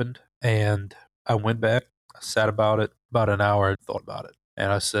injury happened, and I went back, I sat about it about an hour and thought about it,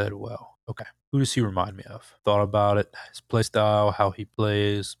 and I said, well, okay, who does he remind me of? Thought about it, his play style, how he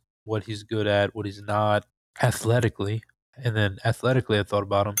plays, what he's good at, what he's not, athletically, and then athletically I thought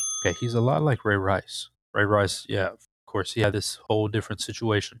about him. Okay, he's a lot like Ray Rice. Ray Rice, yeah, of course, he had this whole different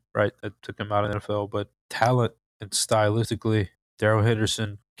situation, right, that took him out of the NFL, but talent and stylistically, Darrell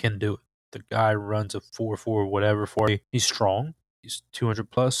Henderson can do it. The guy runs a 4.4 whatever for you. He's strong. He's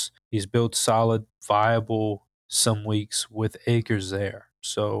 200 plus. He's built solid, viable some weeks with Akers there.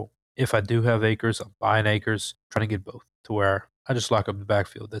 So if I do have Akers, I'm buying Akers, trying to get both to where I just lock up the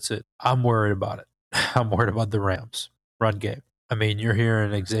backfield. That's it. I'm worried about it. I'm worried about the Rams run game. I mean, you're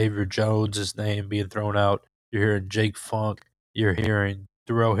hearing Xavier Jones' name being thrown out. You're hearing Jake Funk. You're hearing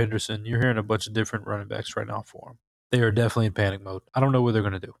Darrell Henderson. You're hearing a bunch of different running backs right now for him. They are definitely in panic mode. I don't know what they're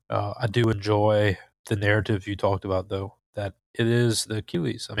going to do. I do enjoy the narrative you talked about, though, that it is the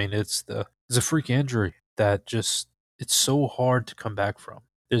Achilles. I mean, it's a freak injury that just, it's so hard to come back from.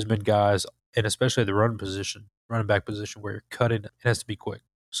 There's been guys, and especially the running back position, where you're cutting, it has to be quick.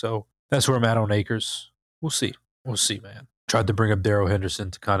 So that's where I'm at on Akers. We'll see. We'll see, man. Tried to bring up Darrell Henderson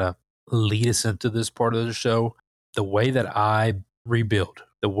to kind of lead us into this part of the show. The way that I rebuild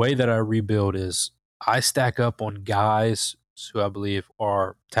is I stack up on guys who I believe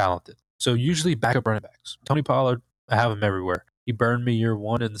are talented. So usually backup running backs. Tony Pollard, I have him everywhere. He burned me year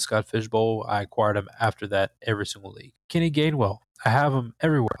one in the Scott Fish Bowl. I acquired him after that every single league. Kenny Gainwell, I have him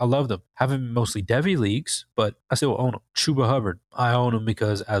everywhere. I love them. Have him in mostly Devy leagues, but I still own him. Chuba Hubbard, I own him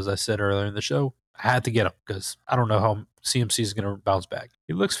because, as I said earlier in the show, I had to get him because I don't know how CMC is going to bounce back.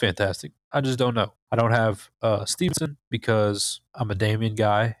 He looks fantastic. I just don't know. I don't have Stevenson because I'm a Damian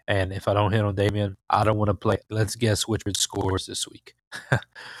guy, and if I don't hit on Damian, I don't want to play. Let's guess which scores this week.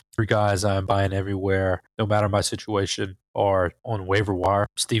 3 guys I'm buying everywhere, no matter my situation, are on waiver wire.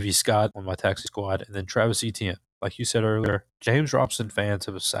 Stevie Scott on my taxi squad, and then Travis Etienne. Like you said earlier, James Robinson fans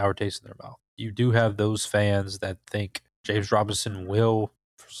have a sour taste in their mouth. You do have those fans that think James Robinson will,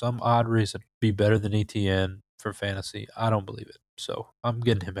 for some odd reason, be better than Etienne for fantasy. I don't believe it. So I'm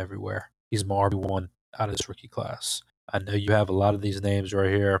getting him everywhere. He's my RB1 out of this rookie class. I know you have a lot of these names right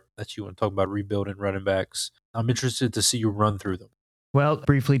here that you want to talk about rebuilding running backs. I'm interested to see you run through them. Well,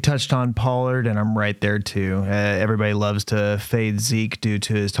 briefly touched on Pollard, and I'm right there too. Everybody loves to fade Zeke due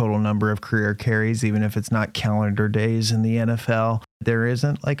to his total number of career carries, even if it's not calendar days in the NFL. There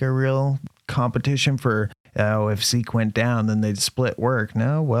isn't like a real competition for, if Zeke went down, then they'd split work.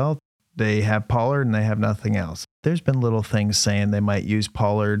 No, well, they have Pollard and they have nothing else. There's been little things saying they might use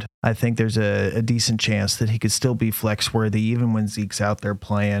Pollard. I think there's a decent chance that he could still be flex worthy even when Zeke's out there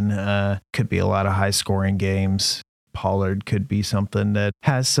playing. Could be a lot of high scoring games. Pollard could be something that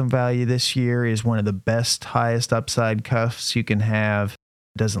has some value this year, is one of the best, highest upside cuffs you can have.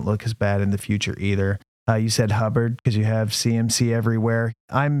 Doesn't look as bad in the future either. You said Hubbard because you have CMC everywhere.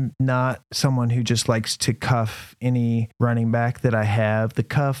 I'm not someone who just likes to cuff any running back that I have. The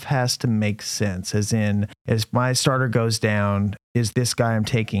cuff has to make sense, as in, as my starter goes down, is this guy I'm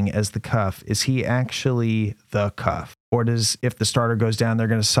taking as the cuff, is he actually the cuff? Or if the starter goes down, they're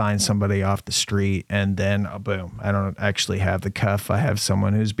going to sign somebody off the street and then boom, I don't actually have the cuff. I have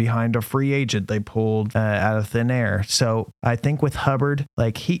someone who's behind a free agent they pulled out of thin air. So I think with Hubbard,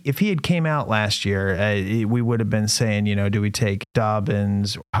 like if he had came out last year, we would have been saying, do we take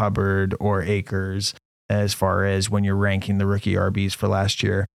Dobbins, Hubbard, or Akers as far as when you're ranking the rookie RBs for last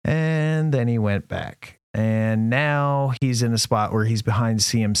year? And then he went back. And now he's in a spot where he's behind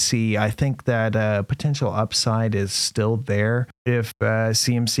CMC. I think that potential upside is still there if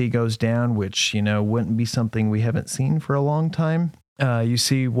CMC goes down, which, wouldn't be something we haven't seen for a long time. You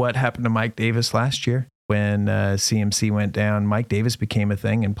see what happened to Mike Davis last year when CMC went down. Mike Davis became a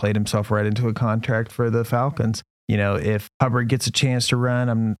thing and played himself right into a contract for the Falcons. If Hubbard gets a chance to run,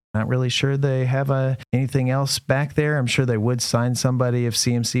 I'm not really sure they have anything else back there. I'm sure they would sign somebody if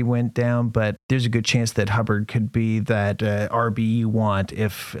CMC went down, but there's a good chance that Hubbard could be that RB you want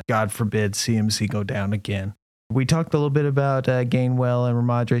if, God forbid, CMC go down again. We talked a little bit about Gainwell and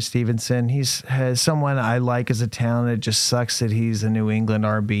Ramondre Stevenson. He's someone I like as a talent. It just sucks that he's a New England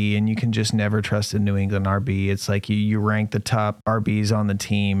RB, and you can just never trust a New England RB. It's like you rank the top RBs on the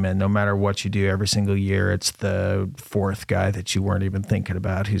team, and no matter what you do every single year, it's the 4th guy that you weren't even thinking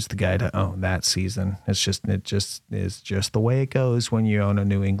about who's the guy to own that season. It just is just the way it goes when you own a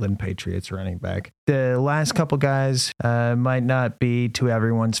New England Patriots running back. The last couple guys might not be to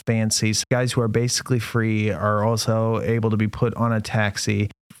everyone's fancies. Guys who are basically free are also able to be put on a taxi.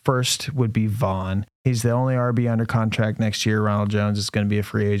 First would be Vaughn. He's the only RB under contract next year. Ronald Jones is going to be a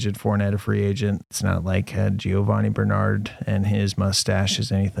free agent. Fournette a free agent. It's not like Giovanni Bernard and his mustache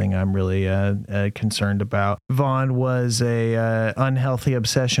is anything I'm really concerned about. Vaughn was a unhealthy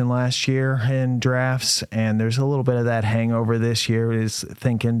obsession last year in drafts, and there's a little bit of that hangover this year, is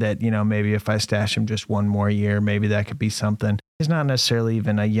thinking that, maybe if I stash him just one more year, maybe that could be something. he's not necessarily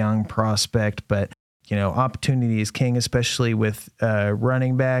even a young prospect, but opportunity is king, especially with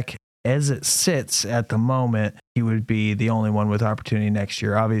running back. As it sits at the moment, he would be the only one with opportunity next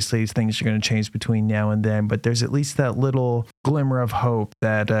year. Obviously, things are going to change between now and then, but there's at least that little glimmer of hope,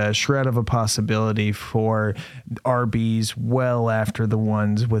 that shred of a possibility for RBs well after the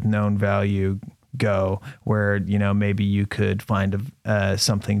ones with known value go, where maybe you could find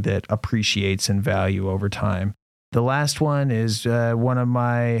something that appreciates in value over time. The last one is one of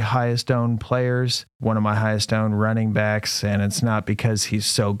my highest owned players, one of my highest owned running backs, and it's not because he's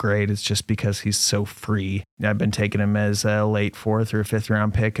so great. It's just because he's so free. I've been taking him as a late 4th or 5th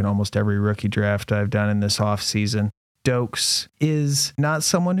round pick in almost every rookie draft I've done in this offseason. Dokes is not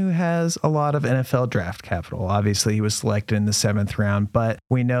someone who has a lot of NFL draft capital. Obviously, he was selected in the 7th round, but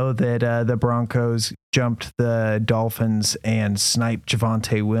we know that the Broncos jumped the Dolphins and sniped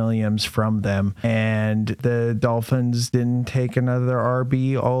Javonte Williams from them. And the Dolphins didn't take another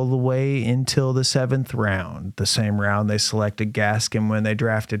RB all the way until the 7th round. The same round they selected Gaskin when they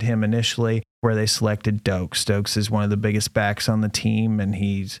drafted him initially, where they selected Dokes. Dokes is one of the biggest backs on the team, and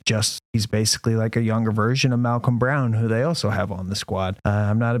he's basically like a younger version of Malcolm Brown, who they also have on the squad.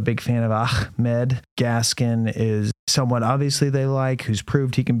 I'm not a big fan of Ahmed. Gaskin is someone obviously they like, who's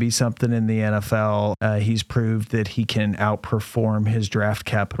proved he can be something in the NFL. He's proved that he can outperform his draft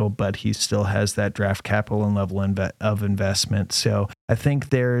capital, but he still has that draft capital and level of investment. So I think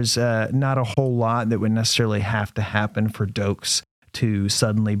there's not a whole lot that would necessarily have to happen for Dokes to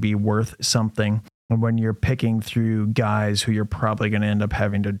suddenly be worth something. And when you're picking through guys who you're probably going to end up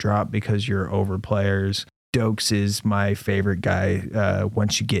having to drop because you're over players, Dokes is my favorite guy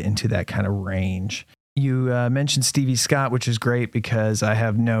once you get into that kind of range. You mentioned Stevie Scott, which is great because I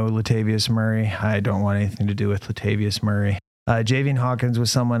have no Latavius Murray. I don't want anything to do with Latavius Murray. Javian Hawkins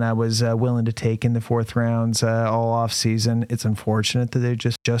was someone I was willing to take in the 4th rounds all off season. It's unfortunate that they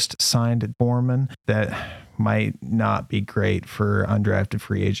just signed Foreman. That might not be great for undrafted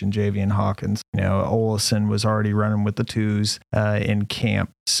free agent Javian Hawkins. Olsen was already running with the 2s in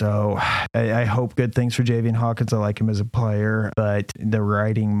camp. So I hope good things for Javian Hawkins. I like him as a player, but the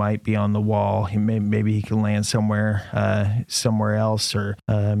writing might be on the wall. Maybe he can land somewhere else, or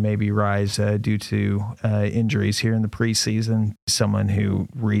maybe rise due to injuries here in the preseason. Someone who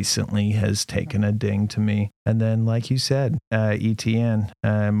recently has taken a ding to me. And then, like you said, ETN,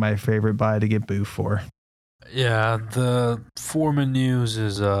 my favorite buy to get boo for. Yeah, the Foreman news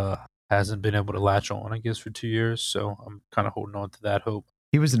hasn't been able to latch on, I guess, for 2 years. So I'm kind of holding on to that hope.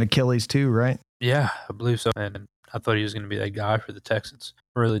 He was an Achilles too, right? Yeah, I believe so. And I thought he was going to be that guy for the Texans.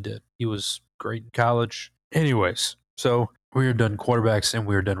 I really did. He was great in college. Anyways, so we are done quarterbacks and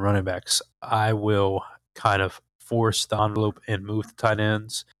we are done running backs. I will kind of force the envelope and move the tight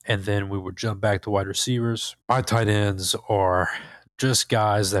ends, and then we will jump back to wide receivers. My tight ends are just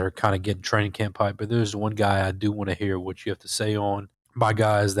guys that are kind of getting training camp hype, but there's one guy I do want to hear what you have to say on. My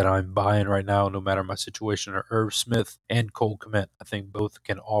guys that I'm buying right now, no matter my situation, are Irv Smith and Cole Kmet. I think both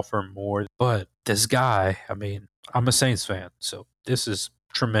can offer more. But this guy, I'm a Saints fan, so this is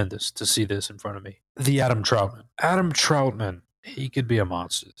tremendous to see this in front of me. The Adam Troutman. Adam Troutman, he could be a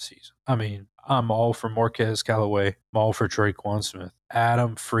monster this season. I'm all for Marquez Callaway. I'm all for Traquan Smith.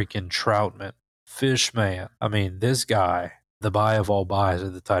 Adam freaking Troutman. Fish man. This guy, the buy of all buys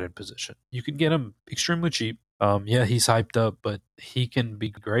at the tight end position. You can get him extremely cheap. Yeah, he's hyped up, but he can be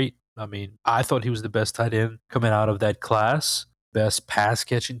great. I thought he was the best tight end coming out of that class. Best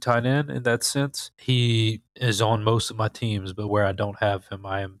pass-catching tight end in that sense. He is on most of my teams, but where I don't have him,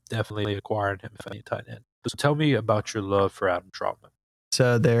 I am definitely acquiring him if I need tight end. So tell me about your love for Adam Troutman.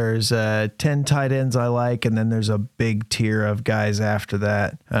 So there's 10 tight ends I like, and then there's a big tier of guys after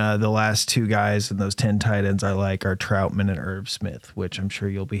that. The last 2 guys in those 10 tight ends I like are Troutman and Irv Smith, which I'm sure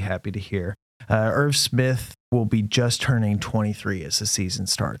you'll be happy to hear. Irv Smith will be just turning 23 as the season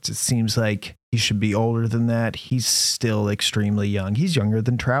starts. It seems like he should be older than that. He's still extremely young. He's younger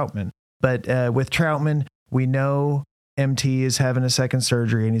than Troutman. But with Troutman, we know MT is having a second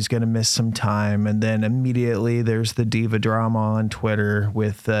surgery and he's going to miss some time. And then immediately there's the diva drama on Twitter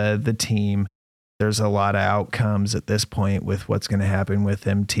with the team. There's a lot of outcomes at this point with what's going to happen with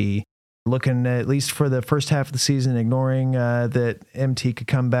MT. Looking at least for the first half of the season, ignoring that MT could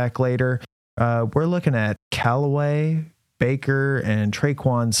come back later, we're looking at Callaway, Baker, and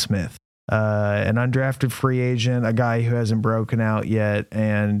Traquan Smith, an undrafted free agent, a guy who hasn't broken out yet.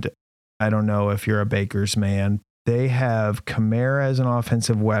 And I don't know if you're a Baker's man. They have Kamara as an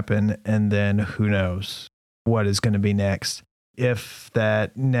offensive weapon, and then who knows what is going to be next. If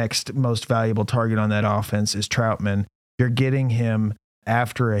that next most valuable target on that offense is Troutman, you're getting him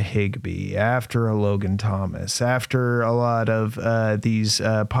after a Higbee, after a Logan Thomas, after a lot of these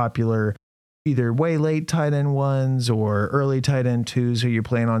popular either way late tight end ones or early tight end twos who you're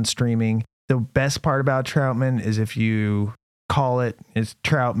playing on streaming. The best part about Troutman is if you call it's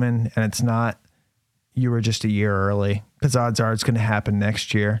Troutman and it's not, you were just a year early, because odds are it's going to happen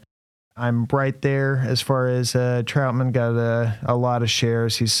next year. I'm right there as far as Troutman got a lot of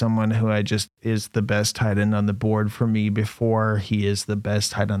shares. He's someone who is the best tight end on the board for me before he is the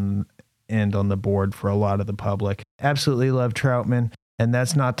best tight end on the board for a lot of the public. Absolutely love Troutman. And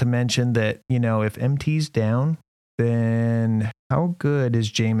that's not to mention that, if MT's down, then how good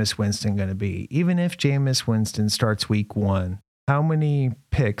is Jameis Winston going to be? Even if Jameis Winston starts week 1, how many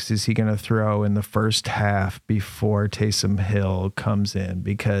picks is he going to throw in the first half before Taysom Hill comes in?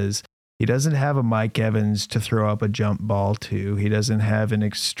 Because he doesn't have a Mike Evans to throw up a jump ball to. He doesn't have an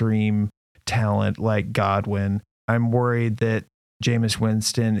extreme talent like Godwin. I'm worried that Jameis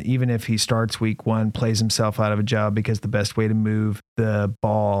Winston, even if he starts week 1, plays himself out of a job, because the best way to move the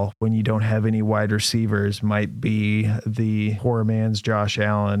ball when you don't have any wide receivers might be the poor man's Josh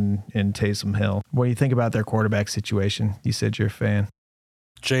Allen and Taysom Hill. What do you think about their quarterback situation? You said you're a fan.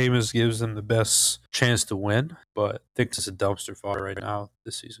 Jameis gives them the best chance to win, but I think it's a dumpster fire right now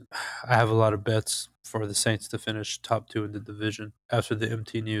this season. I have a lot of bets for the Saints to finish top 2 in the division. After the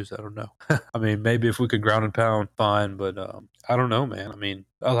MT news, I don't know. I mean, maybe if we could ground and pound, fine, but I don't know, man. I mean,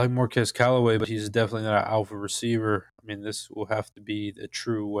 I like Marquez Callaway, but he's definitely not an alpha receiver. I mean, this will have to be the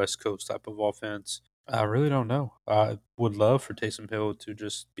true West Coast type of offense. I really don't know. I would love for Taysom Hill to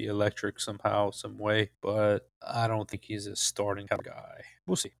just be electric somehow, some way, but I don't think he's a starting kind of guy.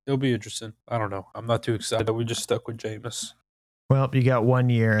 We'll see. It'll be interesting. I don't know. I'm not too excited. We just stuck with Jameis. Well, you got 1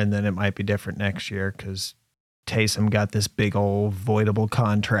 year, and then it might be different next year, because Taysom got this big old voidable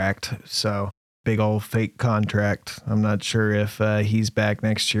contract. So big old fake contract. I'm not sure if he's back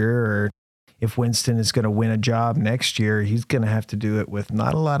next year, or if Winston is going to win a job next year. He's going to have to do it with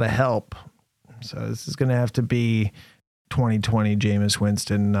not a lot of help. So this is going to have to be 2020 Jameis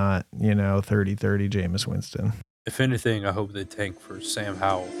Winston, not, 30-30 Jameis Winston. If anything, I hope they tank for Sam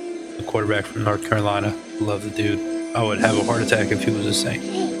Howell, the quarterback from North Carolina. Love the dude. I would have a heart attack if he was the same.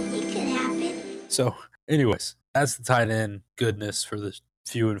 It could happen. So, anyways, that's the tight end goodness for the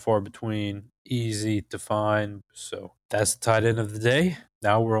few and far between. Easy to find. So that's the tight end of the day.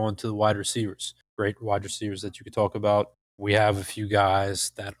 Now we're on to the wide receivers. Great wide receivers that you could talk about. We have a few guys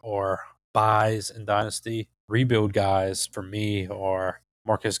that are buys in Dynasty. Rebuild guys for me are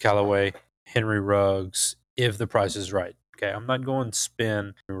Marquez Callaway, Henry Ruggs, if the price is right. Okay, I'm not going to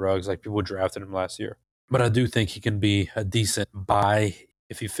spin Henry Ruggs like people drafted him last year, but I do think he can be a decent buy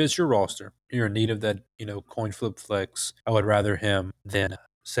if he fits your roster. You're in need of that, coin flip flex. I would rather him than,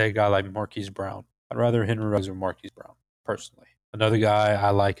 say, a guy like Marquise Brown. I'd rather Henry Ruggs or Marquise Brown, personally. Another guy I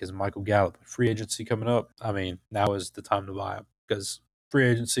like is Michael Gallup. Free agency coming up. I mean, now is the time to buy him, because free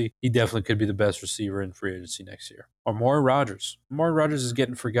agency, he definitely could be the best receiver in free agency next year. Or Amari Rodgers. Amari Rodgers is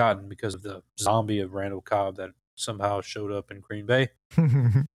getting forgotten because of the zombie of Randall Cobb that somehow showed up in Green Bay.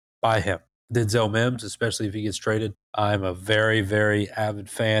 Buy him. Denzel Mims, especially if he gets traded. I'm a very, very avid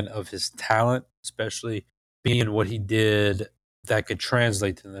fan of his talent, especially being what he did that could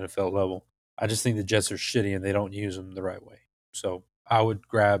translate to the NFL level. I just think the Jets are shitty and they don't use him the right way. So I would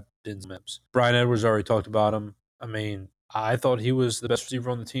grab Denzel Mims. Bryan Edwards, already talked about him. I mean, I thought he was the best receiver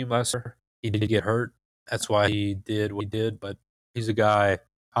on the team last year. He did get hurt. That's why he did what he did, but he's a guy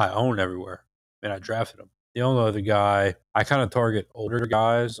I own everywhere. I drafted him. The only other guy, I kind of target older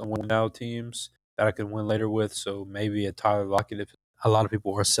guys on win now teams that I can win later with, so maybe a Tyler Lockett if a lot of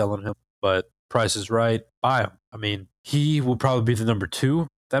people are selling him, but price is right, buy him. I mean, he will probably be the number 2.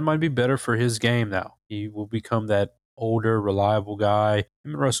 That might be better for his game now. He will become that older, reliable guy.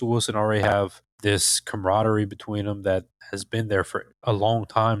 Him and Russell Wilson already have this camaraderie between them that has been there for a long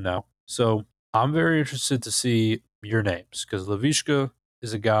time now. So I'm very interested to see your names, because Laviska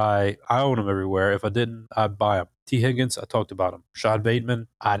is a guy, I own him everywhere. If I didn't, I'd buy him. T. Higgins, I talked about him. Rashad Bateman,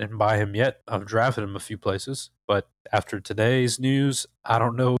 I didn't buy him yet. I've drafted him a few places, but after today's news, I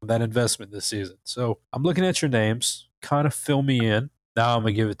don't know that investment this season. So I'm looking at your names, kind of fill me in. Now I'm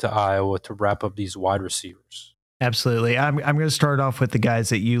going to give it to Iowa to wrap up these wide receivers. Absolutely. I'm going to start off with the guys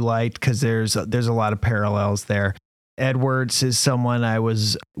that you liked, because there's a lot of parallels there. Edwards is someone I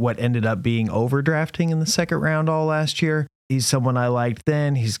was what ended up being overdrafting in the second round all last year. He's someone I liked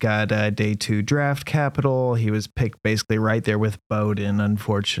then. He's got day 2 draft capital. He was picked basically right there with Bowden.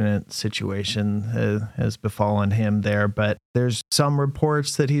 Unfortunate situation has befallen him there, but there's some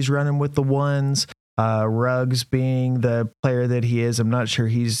reports that he's running with the ones. Ruggs being the player that he is, I'm not sure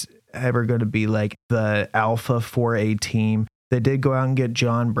he's ever going to be like the alpha for a team. They did go out and get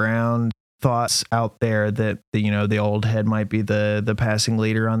John Brown. Thoughts out there that the old head might be the passing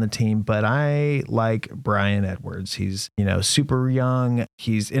leader on the team, but I like Bryan Edwards. He's super young.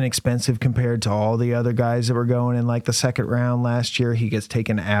 He's inexpensive compared to all the other guys that were going in like the second round last year. He gets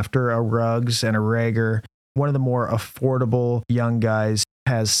taken after a Ruggs and a Rager. One of the more affordable young guys,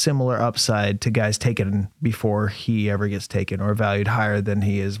 has similar upside to guys taken before he ever gets taken or valued higher than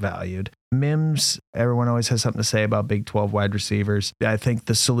he is valued. Mims, everyone always has something to say about Big 12 wide receivers. I think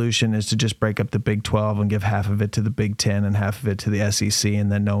the solution is to just break up the Big 12 and give half of it to the Big 10 and half of it to the SEC,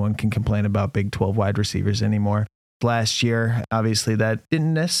 and then no one can complain about Big 12 wide receivers anymore. Last year, obviously, that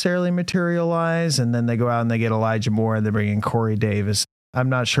didn't necessarily materialize, and then they go out and they get Elijah Moore and they bring in Corey Davis. I'm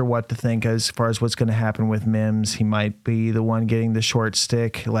not sure what to think as far as what's going to happen with Mims. He might be the one getting the short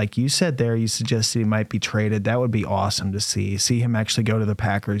stick. Like you said there, you suggested he might be traded. That would be awesome to see him actually go to the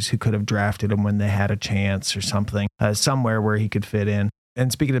Packers, who could have drafted him when they had a chance or something, somewhere where he could fit in.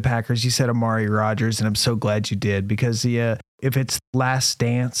 And speaking of the Packers, you said Amari Rodgers, and I'm so glad you did, because if it's last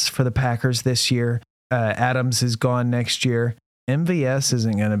dance for the Packers this year, Adams is gone next year. MVS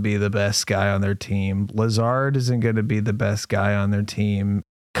isn't going to be the best guy on their team. Lazard isn't going to be the best guy on their team.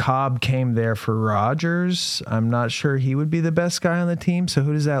 Cobb came there for Rodgers. I'm not sure he would be the best guy on the team. So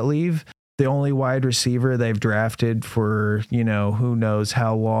who does that leave? The only wide receiver they've drafted for, who knows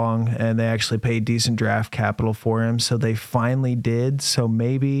how long, and they actually paid decent draft capital for him. So they finally did. So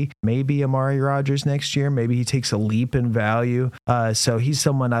maybe Amari Rodgers next year, maybe he takes a leap in value. So he's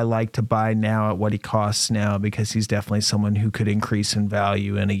someone I like to buy now at what he costs now, because he's definitely someone who could increase in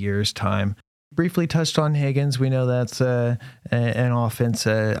value in a year's time. Briefly touched on Higgins. We know that's an offense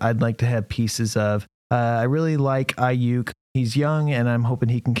I'd like to have pieces of. I really like Ayuk. He's young, and I'm hoping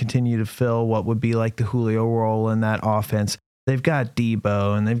he can continue to fill what would be like the Julio role in that offense. They've got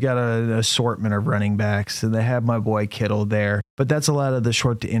Debo, and they've got an assortment of running backs, and they have my boy Kittle there. But that's a lot of the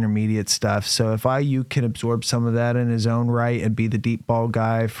short to intermediate stuff. So if Ayuk can absorb some of that in his own right and be the deep ball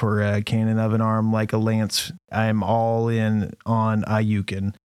guy for a cannon of an arm like a Lance, I'm all in on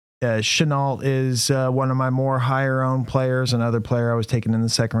Ayuk. Shenault is one of my more higher-owned players, another player I was taken in the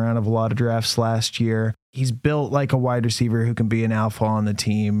second round of a lot of drafts last year. He's built like a wide receiver who can be an alpha on the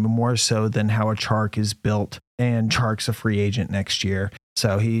team, more so than how a Chark is built, and Chark's a free agent next year.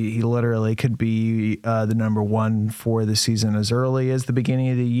 So he literally could be the number one for the season as early as the beginning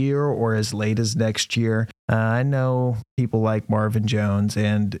of the year or as late as next year. I know people like Marvin Jones,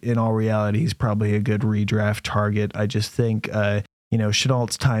 and in all reality, he's probably a good redraft target. I just think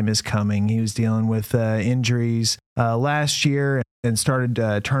Shenault's time is coming. He was dealing with injuries last year and started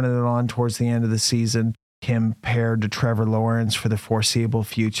turning it on towards the end of the season. Him paired to Trevor Lawrence for the foreseeable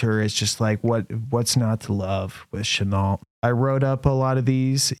future is just like what's not to love with Shenault. I wrote up a lot of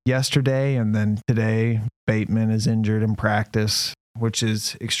these yesterday, and then today Bateman is injured in practice, which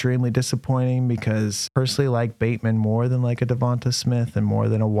is extremely disappointing, because I personally like Bateman more than like a Devonta Smith and more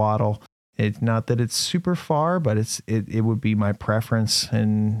than a Waddle. It's not that it's super far, but it would be my preference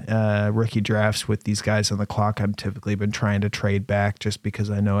in rookie drafts with these guys on the clock. I've typically been trying to trade back just because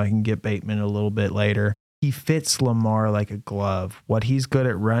I know I can get Bateman a little bit later. He fits Lamar like a glove. What he's good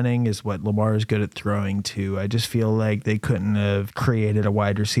at running is what Lamar is good at throwing too. I just feel like they couldn't have created a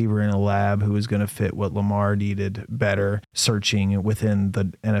wide receiver in a lab who was going to fit what Lamar needed better searching within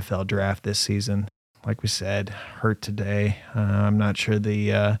the NFL draft this season. Like we said, hurt today. I'm not sure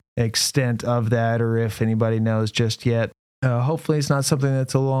the extent of that or if anybody knows just yet. Hopefully it's not something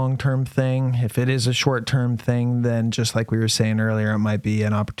that's a long-term thing. If it is a short-term thing, then just like we were saying earlier, it might be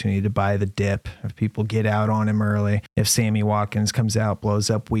an opportunity to buy the dip if people get out on him early. If Sammy Watkins comes out, blows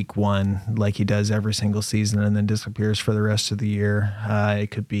up week 1 like he does every single season, and then disappears for the rest of the year,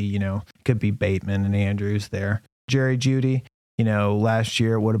 it could be Bateman and Andrews there. Jerry Jeudy. Last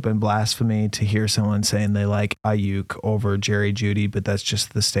year it would have been blasphemy to hear someone saying they like Ayuk over Jerry Jeudy, but that's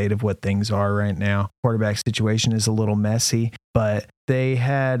just the state of what things are right now. Quarterback situation is a little messy, but they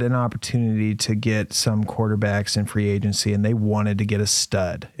had an opportunity to get some quarterbacks in free agency, and they wanted to get a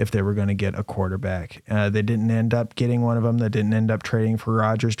stud if they were going to get a quarterback. They didn't end up getting one of them. They didn't end up trading for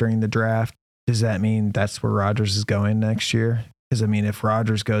Rodgers during the draft. Does that mean that's where Rodgers is going next year? Because, if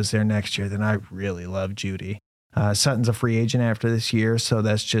Rodgers goes there next year, then I really love Jeudy. Sutton's a free agent after this year, so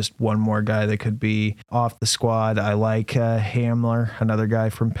that's just one more guy that could be off the squad. I like Hamler, another guy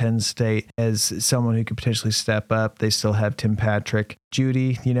from Penn State, as someone who could potentially step up. They still have Tim Patrick.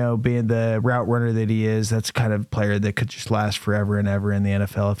 Jeudy, being the route runner that he is, that's the kind of player that could just last forever and ever in the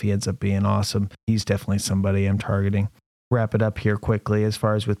NFL if he ends up being awesome. He's definitely somebody I'm targeting. wrap it up here quickly as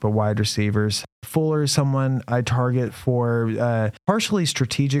far as with the wide receivers. Fuller is someone I target for partially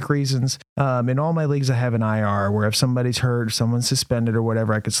strategic reasons. In all my leagues, I have an IR where if somebody's hurt, if someone's suspended or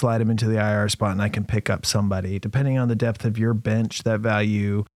whatever, I could slide him into the IR spot and I can pick up somebody. Depending on the depth of your bench, that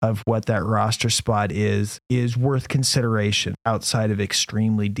value of what that roster spot is worth consideration outside of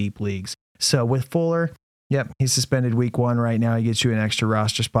extremely deep leagues. So with Fuller, yep, he's suspended week 1 right now. He gets you an extra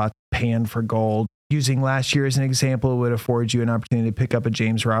roster spot, paying for gold. Using last year as an example, it would afford you an opportunity to pick up a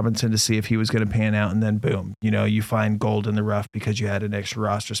James Robinson to see if he was going to pan out. And then boom, you find gold in the rough because you had an extra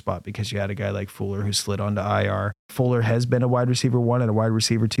roster spot because you had a guy like Fuller who slid onto IR. Fuller has been a wide receiver 1 and a wide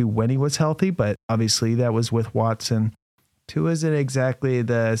receiver 2 when he was healthy, but obviously that was with Watson. 2 isn't exactly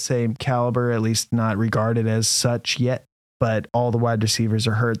the same caliber, at least not regarded as such yet. But all the wide receivers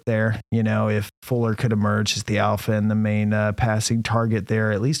are hurt there. If Fuller could emerge as the alpha and the main passing target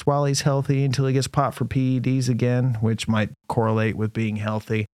there, at least while he's healthy until he gets popped for PEDs again, which might correlate with being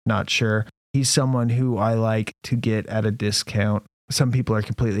healthy. Not sure. He's someone who I like to get at a discount. Some people are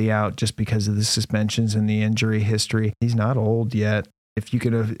completely out just because of the suspensions and the injury history. He's not old yet. If you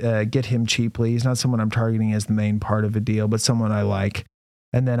could get him cheaply, he's not someone I'm targeting as the main part of a deal, but someone I like.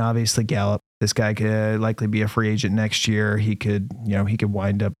 And then obviously Gallup. This guy could likely be a free agent next year. He could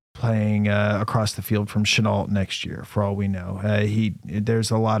wind up playing across the field from Chenault next year, for all we know.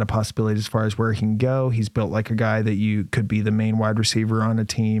 There's a lot of possibilities as far as where he can go. He's built like a guy that you could be the main wide receiver on a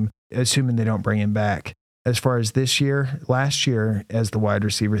team, assuming they don't bring him back. As far as last year as the wide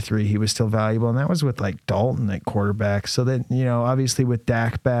receiver 3, he was still valuable, and that was with like Dalton at quarterback. So that, obviously with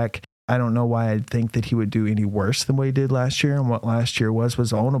Dak back, I don't know why I'd think that he would do any worse than what he did last year. And what last year was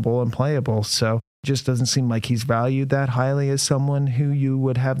ownable and playable. So it just doesn't seem like he's valued that highly as someone who you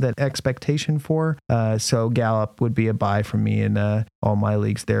would have that expectation for. So Gallup would be a buy for me in all my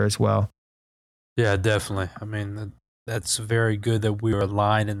leagues there as well. Yeah, definitely. I mean, that's very good that we were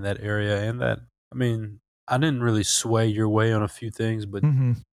aligned in that area. And that, I didn't really sway your way on a few things, but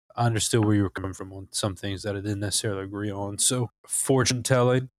I understood where you were coming from on some things that I didn't necessarily agree on. So fortune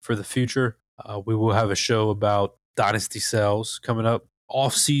telling for the future. We will have a show about dynasty sales coming up.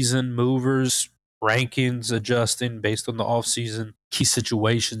 Off-season movers, rankings adjusting based on the off-season, key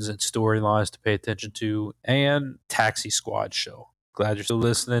situations and storylines to pay attention to, and Taxi Squad show. Glad you're still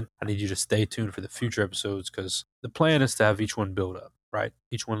listening. I need you to stay tuned for the future episodes because the plan is to have each one build up, right?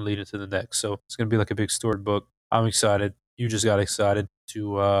 Each one lead into the next. So it's going to be like a big storybook. I'm excited. You just got excited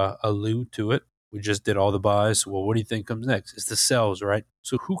to allude to it. We just did all the buys. Well, what do you think comes next? It's the sells, right?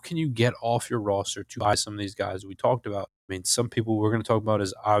 So who can you get off your roster to buy some of these guys we talked about? Some people we're going to talk about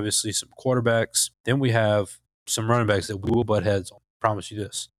is obviously some quarterbacks. Then we have some running backs that we will butt heads on. Promise you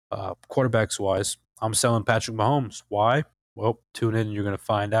this. Quarterbacks-wise, I'm selling Patrick Mahomes. Why? Well, tune in and you're going to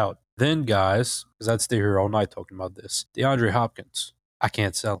find out. Then, guys, because I'd stay here all night talking about this, DeAndre Hopkins. I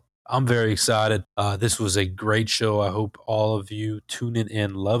can't sell him. I'm very excited. This was a great show. I hope all of you tuning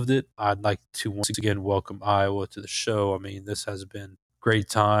in loved it. I'd like to once again welcome Iowa to the show. This has been a great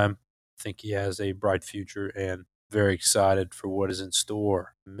time. I think he has a bright future and very excited for what is in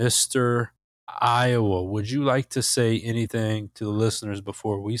store. Mr. Iowa, would you like to say anything to the listeners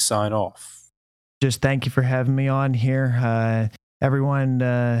before we sign off? Just thank you for having me on here. Everyone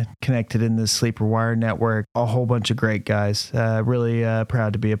connected in the Sleeper Wire network, a whole bunch of great guys. Really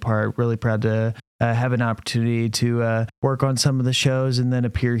proud to be a part. Really proud to have an opportunity to work on some of the shows and then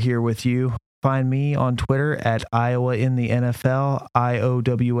appear here with you. Find me on Twitter at Iowa in the NFL,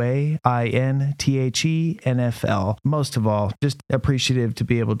 IOWAINTHE NFL. Most of all, just appreciative to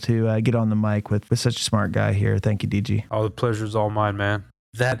be able to get on the mic with such a smart guy here. Thank you, DG. All the pleasure's all mine, man.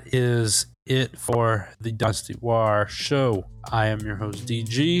 That is it for the Dynasty Wire show. I am your host,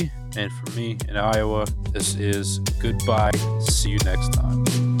 DG, and for me in Iowa, this is goodbye. See you next time.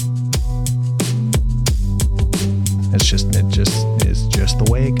 It's just the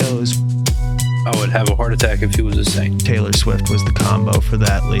way it goes. I would have a heart attack if he was a Saint. Taylor Swift was the combo for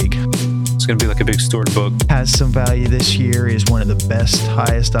that league. It's going to be like a big storybook. Has some value this year, is one of the best,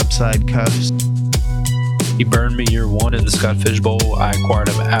 highest upside cuffs. He burned me year one in the Scott Fish Bowl. I acquired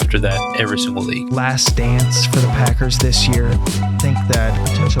him after that every single league. Last dance for the Packers this year. I think that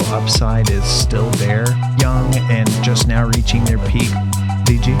potential upside is still there. Young and just now reaching their peak.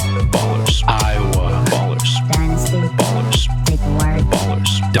 DG? Ballers. Iowa. Ballers. Dynasty. Ballers. Sleeper Wire.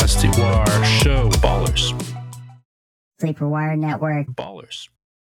 Ballers. Dynasty Wire show. Ballers. Sleeper Wire Network. Ballers.